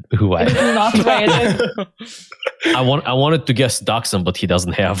Raoden, who It is I not Raiden. I wanted to guess Doxon, but he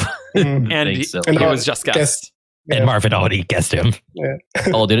doesn't have. Mm. And he, so. And he I was just guessed. guessed. and Marvin already guessed him.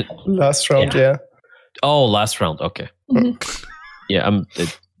 Oh, did it? Last round, yeah. Oh, last round. Okay. Mhm. Yeah,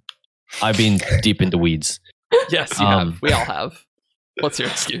 I've been deep in the weeds. Yes, you have. We all have. What's your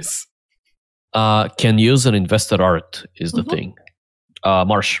excuse? Can use an invested art is the Mhm. thing.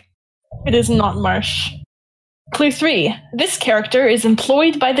 Marsh. It is not Marsh. Clue 3. This character is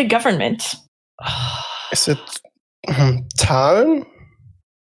employed by the government. Is it town?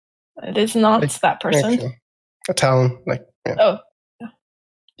 It is not Like- that person. Okay. A town, like. Yeah. Oh,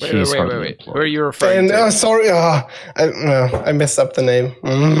 Wait. Who are you referring And, to? sorry, I messed up the name.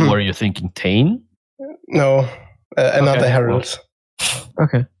 Mhm. What are you thinking? Tane? No, another herald.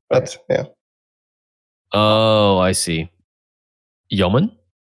 Okay. But yeah. Oh, I see. Yeoman?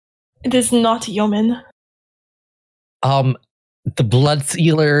 It is not Yeoman. The blood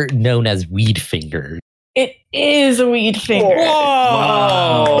sealer known as Weedfinger. It is a weed finger.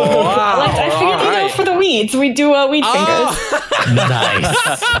 Wow. Like, I figured, for the weeds, we do weed fingers. Nice.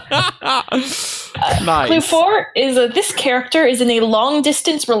 Nice. Clue 4 is this character is in a long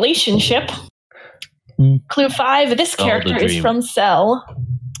distance relationship. Clue 5, this character is from Cell.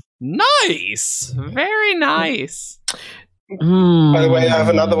 Nice. Very nice. By the way, I have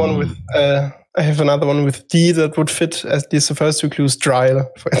another one with D that would fit as these the first two clues. Dryle,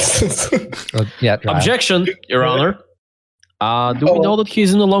 for instance. Dryle. Objection, Your Honor. Do we know that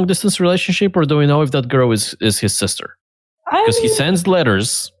he's in a long distance relationship, or do we know if that girl is his sister? Because he sends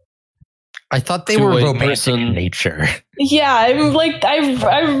letters. I thought they were romantic in nature. Yeah, I'm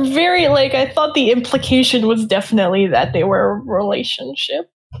very I thought the implication was definitely that they were a relationship.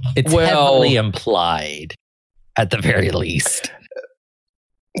 It's heavily implied, at the very least.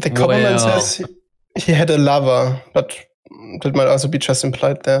 The comment says he had a lover, but that might also be just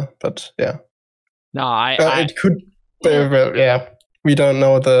implied there. But yeah, no, it could very well. Yeah, we don't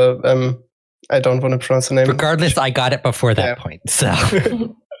know the. I don't want to pronounce the name. Regardless, I got it before that point. So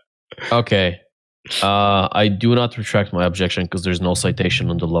okay, I do not retract my objection because there's no citation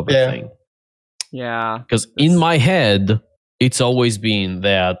on the lover thing. Yeah, because in my head, it's always been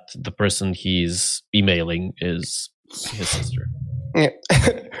that the person he's emailing is his sister. Yeah.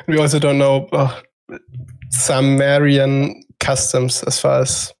 We also don't know Sumerian customs as far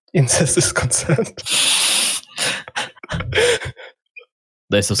as incest is concerned.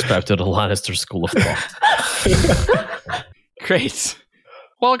 They subscribe to the Lannister school of thought. Great.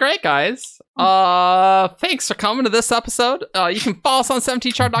 Well, great, guys. Thanks for coming to this episode. You can follow us on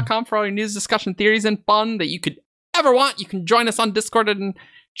 17chart.com for all your news, discussion, theories, and fun that you could ever want. You can join us on Discord and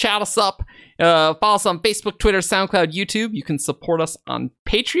chat us up. Follow us on Facebook, Twitter, SoundCloud, YouTube. You can support us on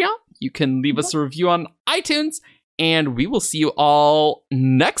Patreon. You can leave us a review on iTunes. And we will see you all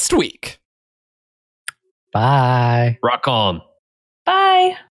next week. Bye. Rock on.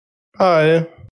 Bye. Bye.